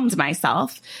overwhelmed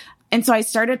myself. And so I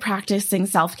started practicing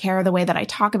self-care the way that I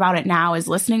talk about it now, is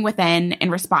listening within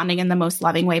and responding in the most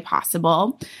loving way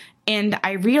possible. And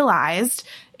I realized,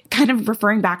 kind of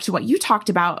referring back to what you talked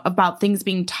about things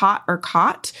being taught or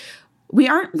caught, we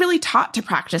aren't really taught to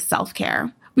practice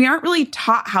self-care. We aren't really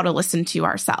taught how to listen to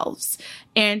ourselves.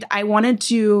 And I wanted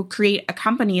to create a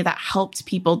company that helped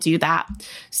people do that.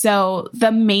 So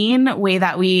the main way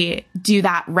that we do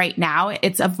that right now,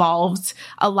 it's evolved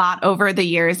a lot over the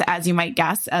years, as you might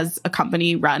guess, as a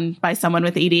company run by someone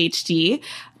with ADHD.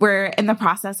 We're in the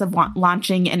process of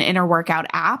launching an inner workout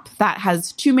app that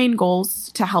has two main goals: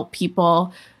 to help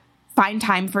people find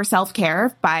time for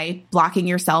self-care by blocking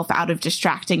yourself out of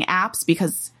distracting apps,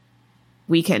 because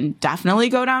we can definitely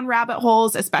go down rabbit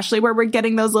holes, especially where we're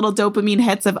getting those little dopamine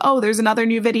hits of, oh, there's another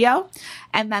new video.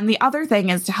 And then the other thing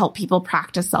is to help people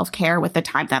practice self-care with the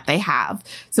time that they have.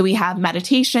 So we have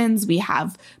meditations, we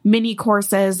have mini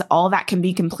courses, all that can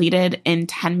be completed in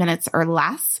 10 minutes or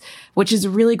less, which is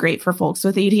really great for folks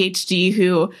with ADHD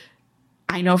who,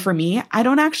 I know for me, I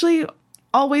don't actually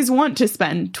always want to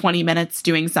spend 20 minutes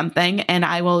doing something, and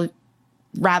I would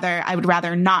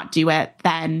rather not do it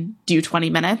than do 20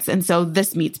 minutes. And so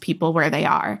this meets people where they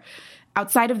are.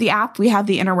 Outside of the app, we have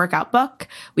the Inner Workout book,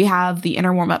 we have the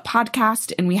Inner Warm Up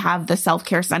podcast, and we have the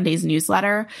Self-Care Sundays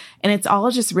newsletter. And it's all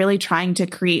just really trying to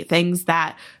create things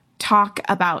that talk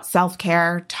about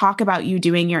self-care, talk about you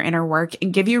doing your inner work,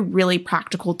 and give you really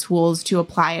practical tools to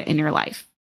apply it in your life.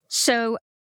 So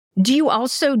do you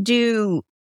also do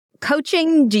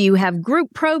coaching? Do you have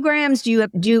group programs? Do you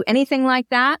do anything like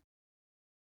that?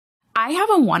 I have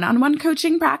a one-on-one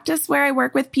coaching practice where I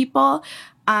work with people.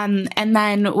 And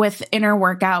then with Inner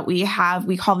Workout, we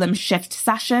call them shift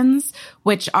sessions,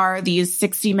 which are these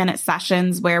 60-minute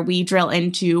sessions where we drill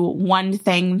into one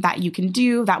thing that you can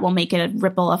do that will make a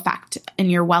ripple effect in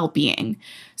your well-being.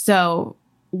 So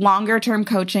longer-term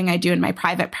coaching I do in my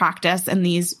private practice, and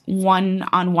these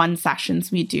one-on-one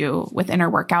sessions we do with Inner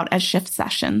Workout as shift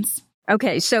sessions.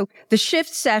 Okay, so the shift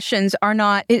sessions are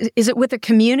not, is it with a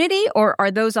community, or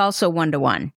are those also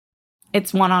one-to-one?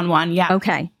 It's one-on-one, yeah.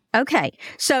 Okay.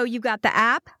 So you've got the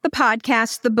app, the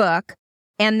podcast, the book,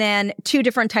 and then two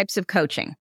different types of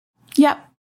coaching. Yep.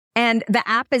 And the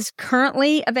app is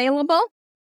currently available?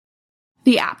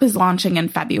 The app is launching in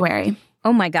February.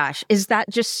 Oh my gosh. Is that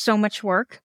just so much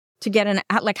work to get an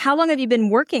app? Like, how long have you been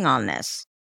working on this?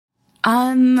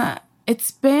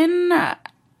 It's been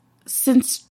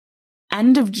since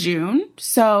end of June.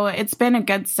 So it's been a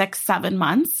good 6-7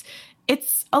 months.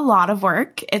 It's a lot of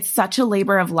work. It's such a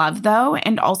labor of love, though.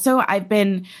 And also,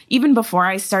 even before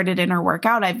I started Inner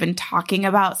Workout, I've been talking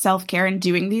about self-care and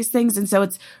doing these things. And so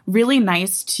it's really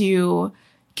nice to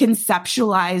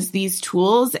conceptualize these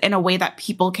tools in a way that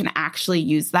people can actually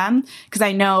use them. Because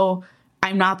I know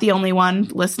I'm not the only one.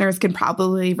 Listeners can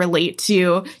probably relate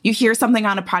to, you hear something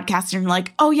on a podcast and you're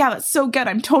like, oh yeah, that's so good,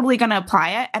 I'm totally going to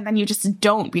apply it. And then you just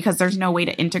don't, because there's no way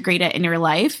to integrate it in your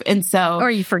life. And so,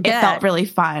 or you forget. It felt really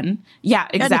fun. Yeah,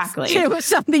 exactly. It was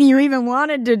something you even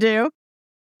wanted to do.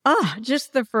 Oh,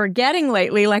 just the forgetting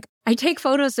lately. Like, I take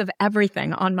photos of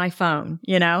everything on my phone,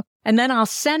 and then I'll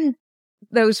send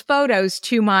those photos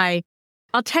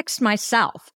I'll text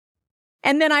myself.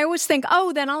 And then I always think,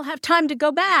 oh, then I'll have time to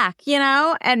go back,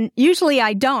 and usually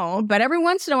I don't. But every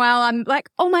once in a while, I'm like,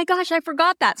 oh my gosh, I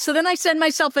forgot that. So then I send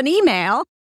myself an email,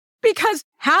 because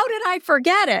how did I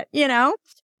forget it,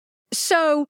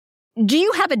 So do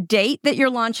you have a date that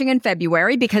you're launching in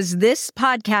February? Because this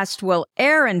podcast will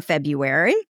air in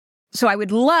February. So I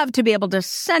would love to be able to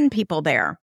send people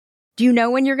there. Do you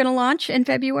know when you're going to launch in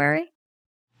February?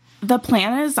 The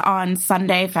plan is on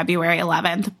Sunday, February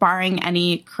 11th, barring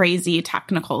any crazy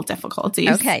technical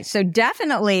difficulties. Okay, so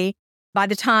definitely by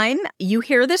the time you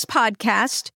hear this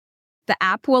podcast, the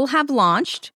app will have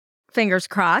launched, fingers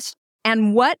crossed.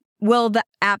 And what will the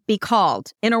app be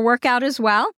called? Inner Workout as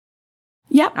well?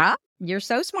 Yep. You're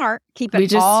so smart. Keep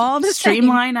it all the same.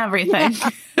 Streamline everything.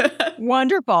 Yeah.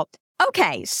 Wonderful.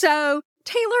 Okay, so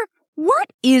Taylor,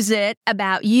 what is it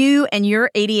about you and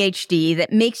your ADHD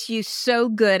that makes you so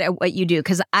good at what you do?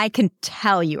 Because I can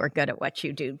tell you are good at what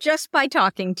you do just by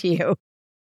talking to you.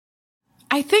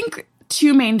 I think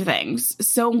two main things.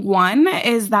 So one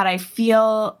is that I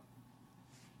feel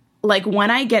like when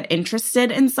I get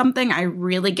interested in something, I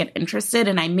really get interested,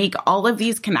 and I make all of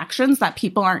these connections that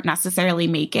people aren't necessarily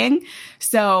making.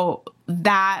 So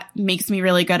that makes me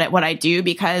really good at what I do,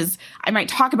 because I might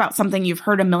talk about something you've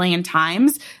heard a million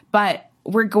times, but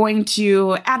we're going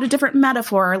to add a different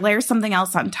metaphor or layer something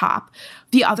else on top.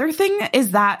 The other thing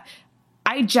is that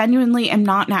I genuinely am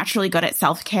not naturally good at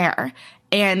self-care.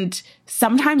 And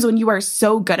sometimes when you are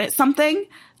so good at something,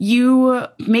 you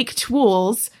make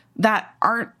tools that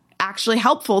aren't actually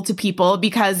helpful to people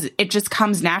because it just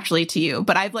comes naturally to you.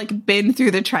 But I've like been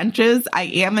through the trenches. I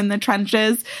am in the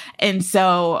trenches. And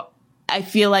so I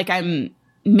feel like I'm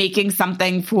making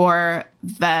something for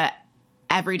the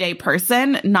everyday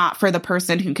person, not for the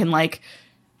person who can like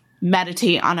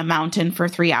meditate on a mountain for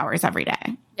 3 hours every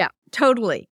day. Yeah,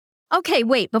 totally. Okay,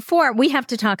 wait, before we have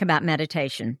to talk about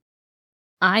meditation.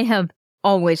 I have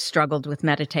always struggled with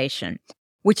meditation,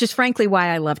 which is frankly why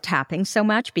I love tapping so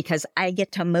much, because I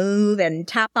get to move and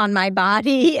tap on my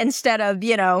body instead of,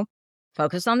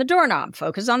 focus on the doorknob,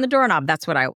 focus on the doorknob. That's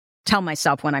what I tell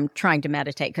myself when I'm trying to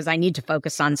meditate, because I need to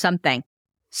focus on something.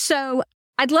 So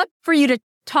I'd love for you to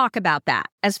talk about that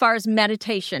as far as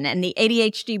meditation and the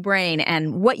ADHD brain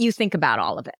and what you think about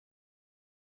all of it.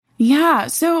 Yeah.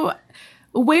 So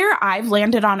where I've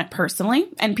landed on it personally,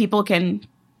 and people can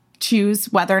choose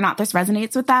whether or not this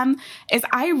resonates with them, is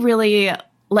I really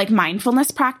like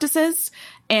mindfulness practices,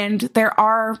 and there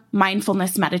are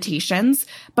mindfulness meditations,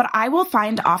 but I will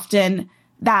find often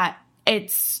that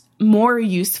it's more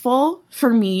useful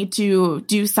for me to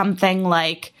do something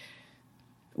like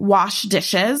wash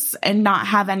dishes and not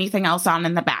have anything else on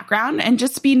in the background and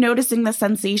just be noticing the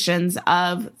sensations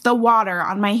of the water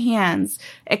on my hands,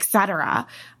 etc.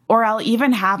 Or I'll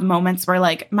even have moments where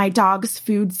like my dog's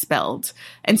food spilled.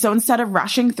 And so instead of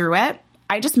rushing through it,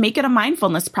 I just make it a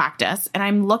mindfulness practice. And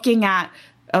I'm looking at,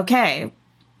 okay,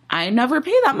 I never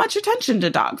pay that much attention to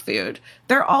dog food.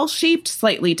 They're all shaped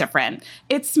slightly different.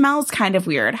 It smells kind of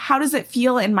weird. How does it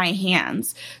feel in my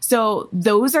hands? So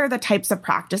those are the types of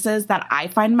practices that I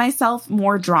find myself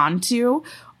more drawn to,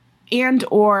 and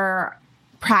or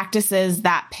practices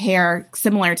that pair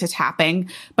similar to tapping,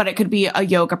 but it could be a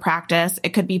yoga practice. It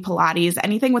could be Pilates,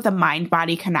 anything with a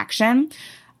mind-body connection.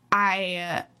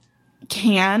 I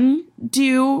can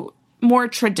do more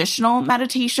traditional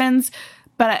meditations,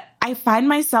 but I find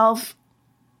myself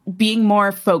being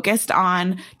more focused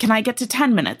on, can I get to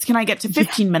 10 minutes? Can I get to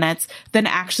 15 minutes? Than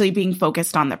actually being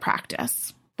focused on the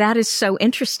practice. That is so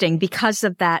interesting because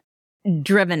of that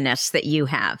drivenness that you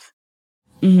have,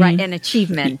 right? And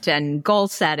achievement and goal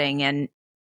setting. And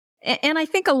I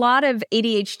think a lot of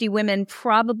ADHD women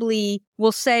probably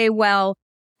will say, well,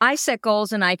 I set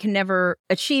goals and I can never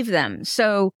achieve them.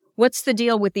 So what's the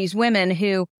deal with these women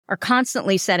who are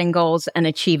constantly setting goals and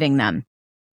achieving them?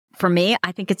 For me,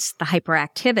 I think it's the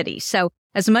hyperactivity. So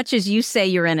as much as you say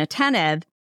you're inattentive,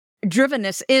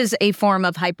 drivenness is a form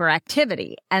of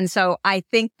hyperactivity. And so I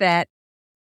think that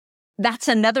that's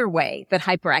another way that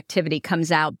hyperactivity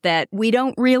comes out that we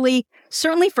don't really,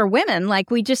 certainly for women,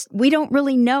 like we don't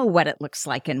really know what it looks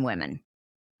like in women.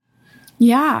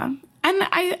 Yeah. And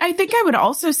I think I would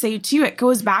also say too, it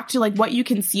goes back to like what you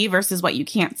can see versus what you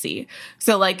can't see.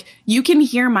 So like you can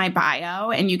hear my bio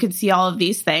and you can see all of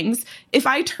these things. If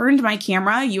I turned my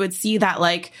camera, you would see that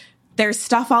like there's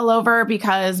stuff all over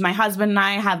because my husband and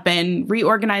I have been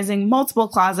reorganizing multiple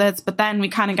closets, but then we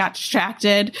kind of got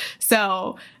distracted.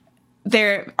 So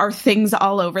there are things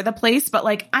all over the place, but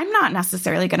like I'm not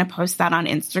necessarily going to post that on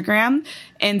Instagram.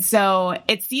 And so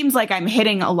it seems like I'm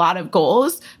hitting a lot of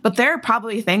goals, but there are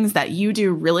probably things that you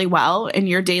do really well in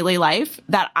your daily life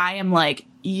that I am like,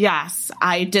 yes,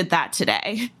 I did that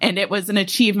today. And it was an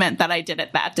achievement that I did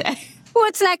it that day. Well,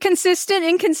 it's that consistent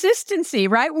inconsistency,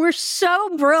 right? We're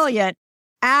so brilliant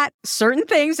at certain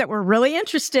things that we're really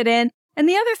interested in. And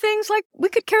the other things, like, we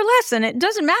could care less. And it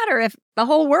doesn't matter if the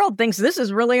whole world thinks this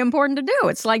is really important to do.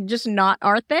 It's like just not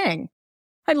our thing.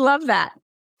 I love that.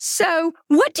 So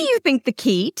what do you think the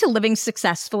key to living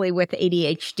successfully with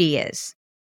ADHD is?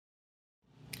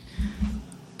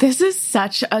 This is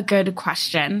such a good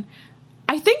question.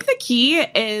 I think the key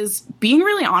is being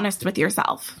really honest with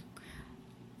yourself.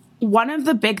 One of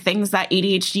the big things that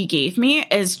ADHD gave me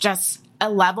is just a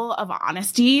level of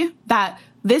honesty that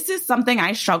this is something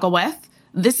I struggle with.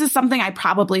 This is something I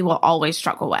probably will always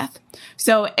struggle with.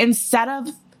 So instead of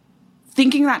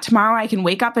thinking that tomorrow I can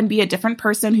wake up and be a different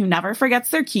person who never forgets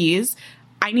their keys,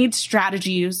 I need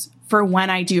strategies for when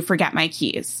I do forget my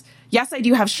keys. Yes, I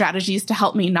do have strategies to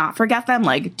help me not forget them,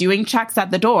 like doing checks at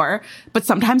the door, but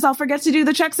sometimes I'll forget to do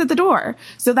the checks at the door.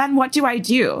 So then what do I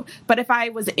do? But if I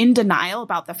was in denial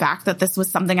about the fact that this was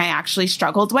something I actually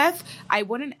struggled with, I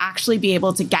wouldn't actually be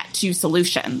able to get to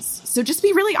solutions. So just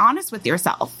be really honest with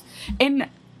yourself. And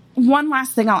one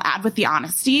last thing I'll add with the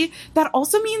honesty, that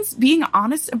also means being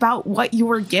honest about what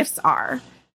your gifts are.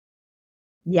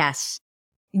 Yes.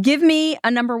 Give me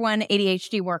a number one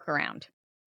ADHD workaround.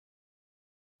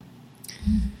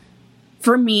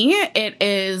 For me, it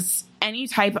is any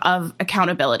type of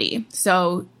accountability.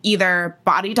 So either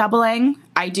body doubling,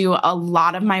 I do a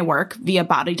lot of my work via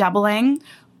body doubling,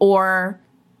 or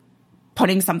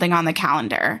putting something on the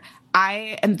calendar.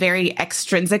 I am very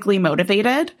extrinsically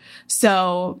motivated.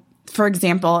 So, for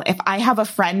example, if I have a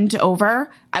friend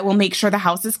over, I will make sure the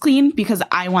house is clean because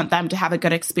I want them to have a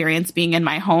good experience being in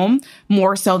my home,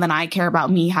 more so than I care about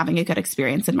me having a good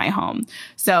experience in my home.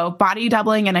 So body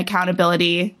doubling and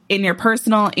accountability in your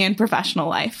personal and professional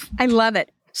life. I love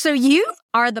it. So you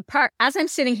are the as I'm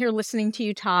sitting here listening to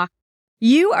you talk,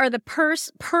 you are the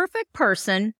perfect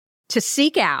person to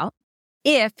seek out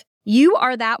if you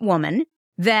are that woman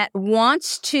that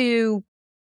wants to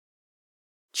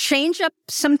change up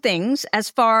some things as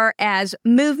far as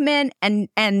movement and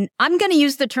I'm going to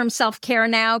use the term self-care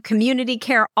now, community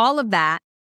care, all of that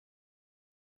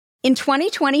in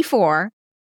 2024,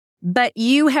 but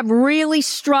you have really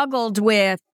struggled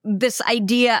with this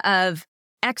idea of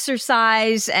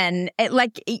exercise and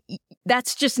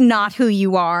that's just not who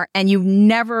you are and you've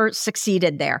never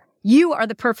succeeded there. You are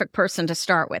the perfect person to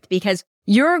start with because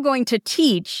you're going to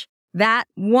teach that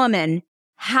woman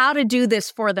how to do this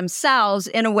for themselves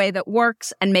in a way that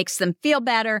works and makes them feel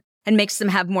better and makes them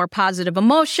have more positive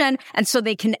emotion. And so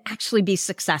they can actually be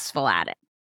successful at it.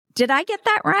 Did I get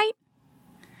that right?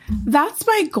 That's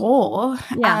my goal.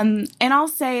 Yeah. And I'll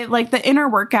say the inner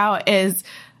workout is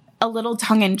a little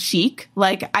tongue in cheek.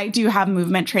 I do have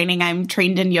movement training. I'm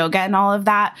trained in yoga and all of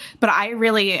that, but I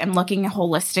really am looking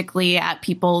holistically at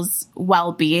people's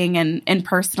well-being and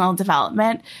personal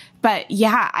development. But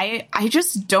yeah, I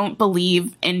just don't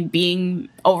believe in being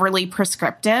overly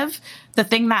prescriptive. The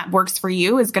thing that works for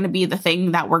you is going to be the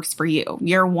thing that works for you.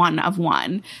 You're one of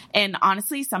one. And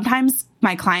honestly, sometimes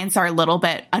my clients are a little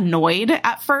bit annoyed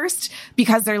at first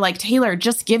because they're like, Taylor,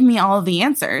 just give me all of the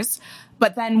answers.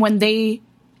 But then when they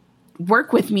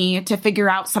work with me to figure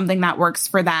out something that works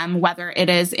for them, whether it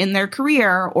is in their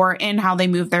career or in how they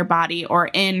move their body or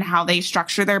in how they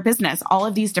structure their business, all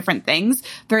of these different things,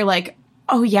 they're like,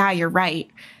 oh yeah, you're right.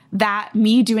 That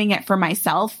me doing it for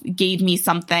myself gave me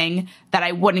something that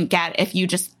I wouldn't get if you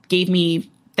just gave me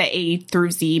the A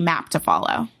through Z map to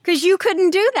follow. Because you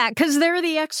couldn't do that because they're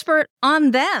the expert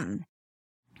on them.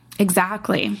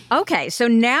 Exactly. Okay, so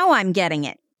now I'm getting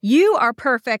it. You are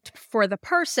perfect for the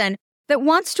person that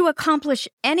wants to accomplish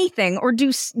anything or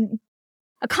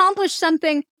accomplish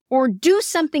something or do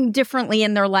something differently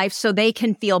in their life so they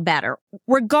can feel better,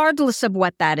 regardless of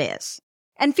what that is,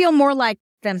 and feel more like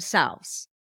themselves.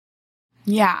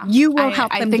 Yeah. You will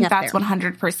help them I think get that's there.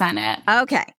 100% it.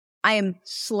 Okay. I am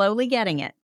slowly getting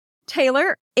it.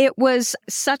 Taylor, it was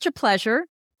such a pleasure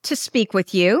to speak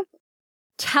with you.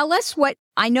 Tell us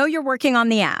I know you're working on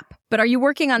the app, but are you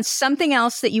working on something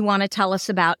else that you want to tell us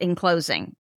about in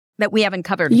closing that we haven't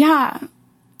covered? Yeah.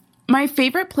 My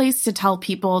favorite place to tell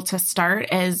people to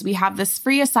start is we have this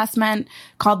free assessment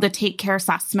called the Take Care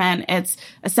Assessment. It's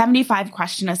a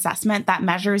 75-question assessment that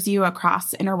measures you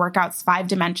across Inner Workout's 5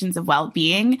 dimensions of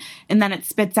well-being. And then it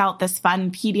spits out this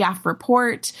fun PDF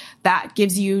report that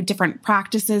gives you different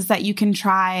practices that you can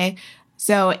try.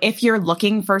 So if you're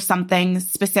looking for something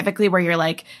specifically where you're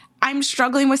like, I'm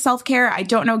struggling with self-care, I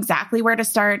don't know exactly where to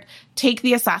start, take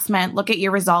the assessment, look at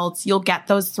your results, you'll get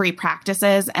those 3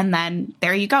 practices, and then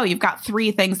there you go. You've got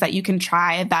 3 things that you can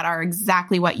try that are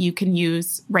exactly what you can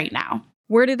use right now.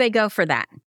 Where do they go for that?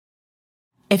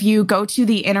 If you go to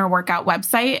the Inner Workout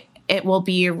website, it will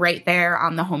be right there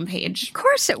on the homepage. Of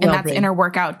course it will be. And that's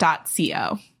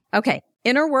innerworkout.co. Okay,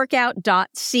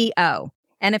 innerworkout.co.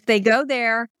 And if they go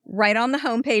there, right on the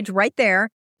homepage, right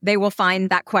there, they will find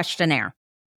that questionnaire.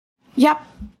 Yep.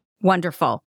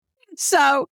 Wonderful.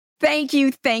 So thank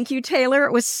you, Taylor.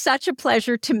 It was such a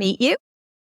pleasure to meet you.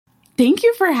 Thank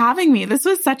you for having me. This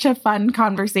was such a fun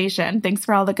conversation. Thanks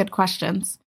for all the good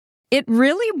questions. It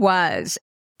really was.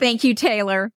 Thank you,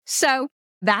 Taylor. So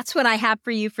that's what I have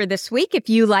for you for this week. If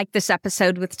you like this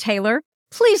episode with Taylor,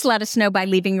 please let us know by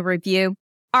leaving a review.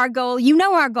 Our goal,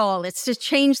 our goal, is to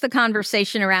change the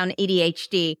conversation around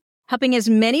ADHD, helping as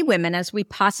many women as we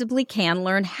possibly can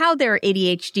learn how their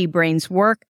ADHD brains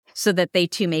work so that they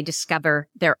too may discover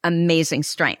their amazing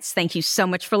strengths. Thank you so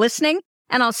much for listening,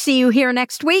 and I'll see you here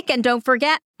next week. And don't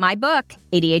forget my book,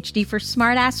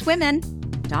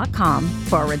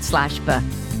 ADHDforsmartasswomen.com/book.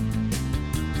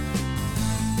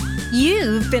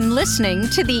 You've been listening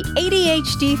to the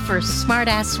ADHD for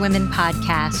Smartass Women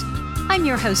podcast. I'm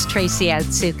your host, Tracy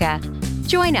Otsuka.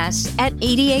 Join us at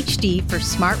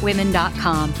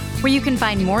ADHDforsmartwomen.com, where you can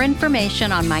find more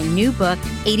information on my new book,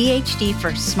 ADHD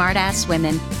for Smartass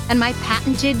Women, and my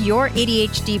patented Your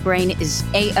ADHD Brain is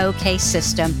A-OK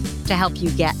system to help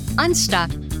you get unstuck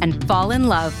and fall in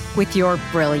love with your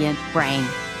brilliant brain.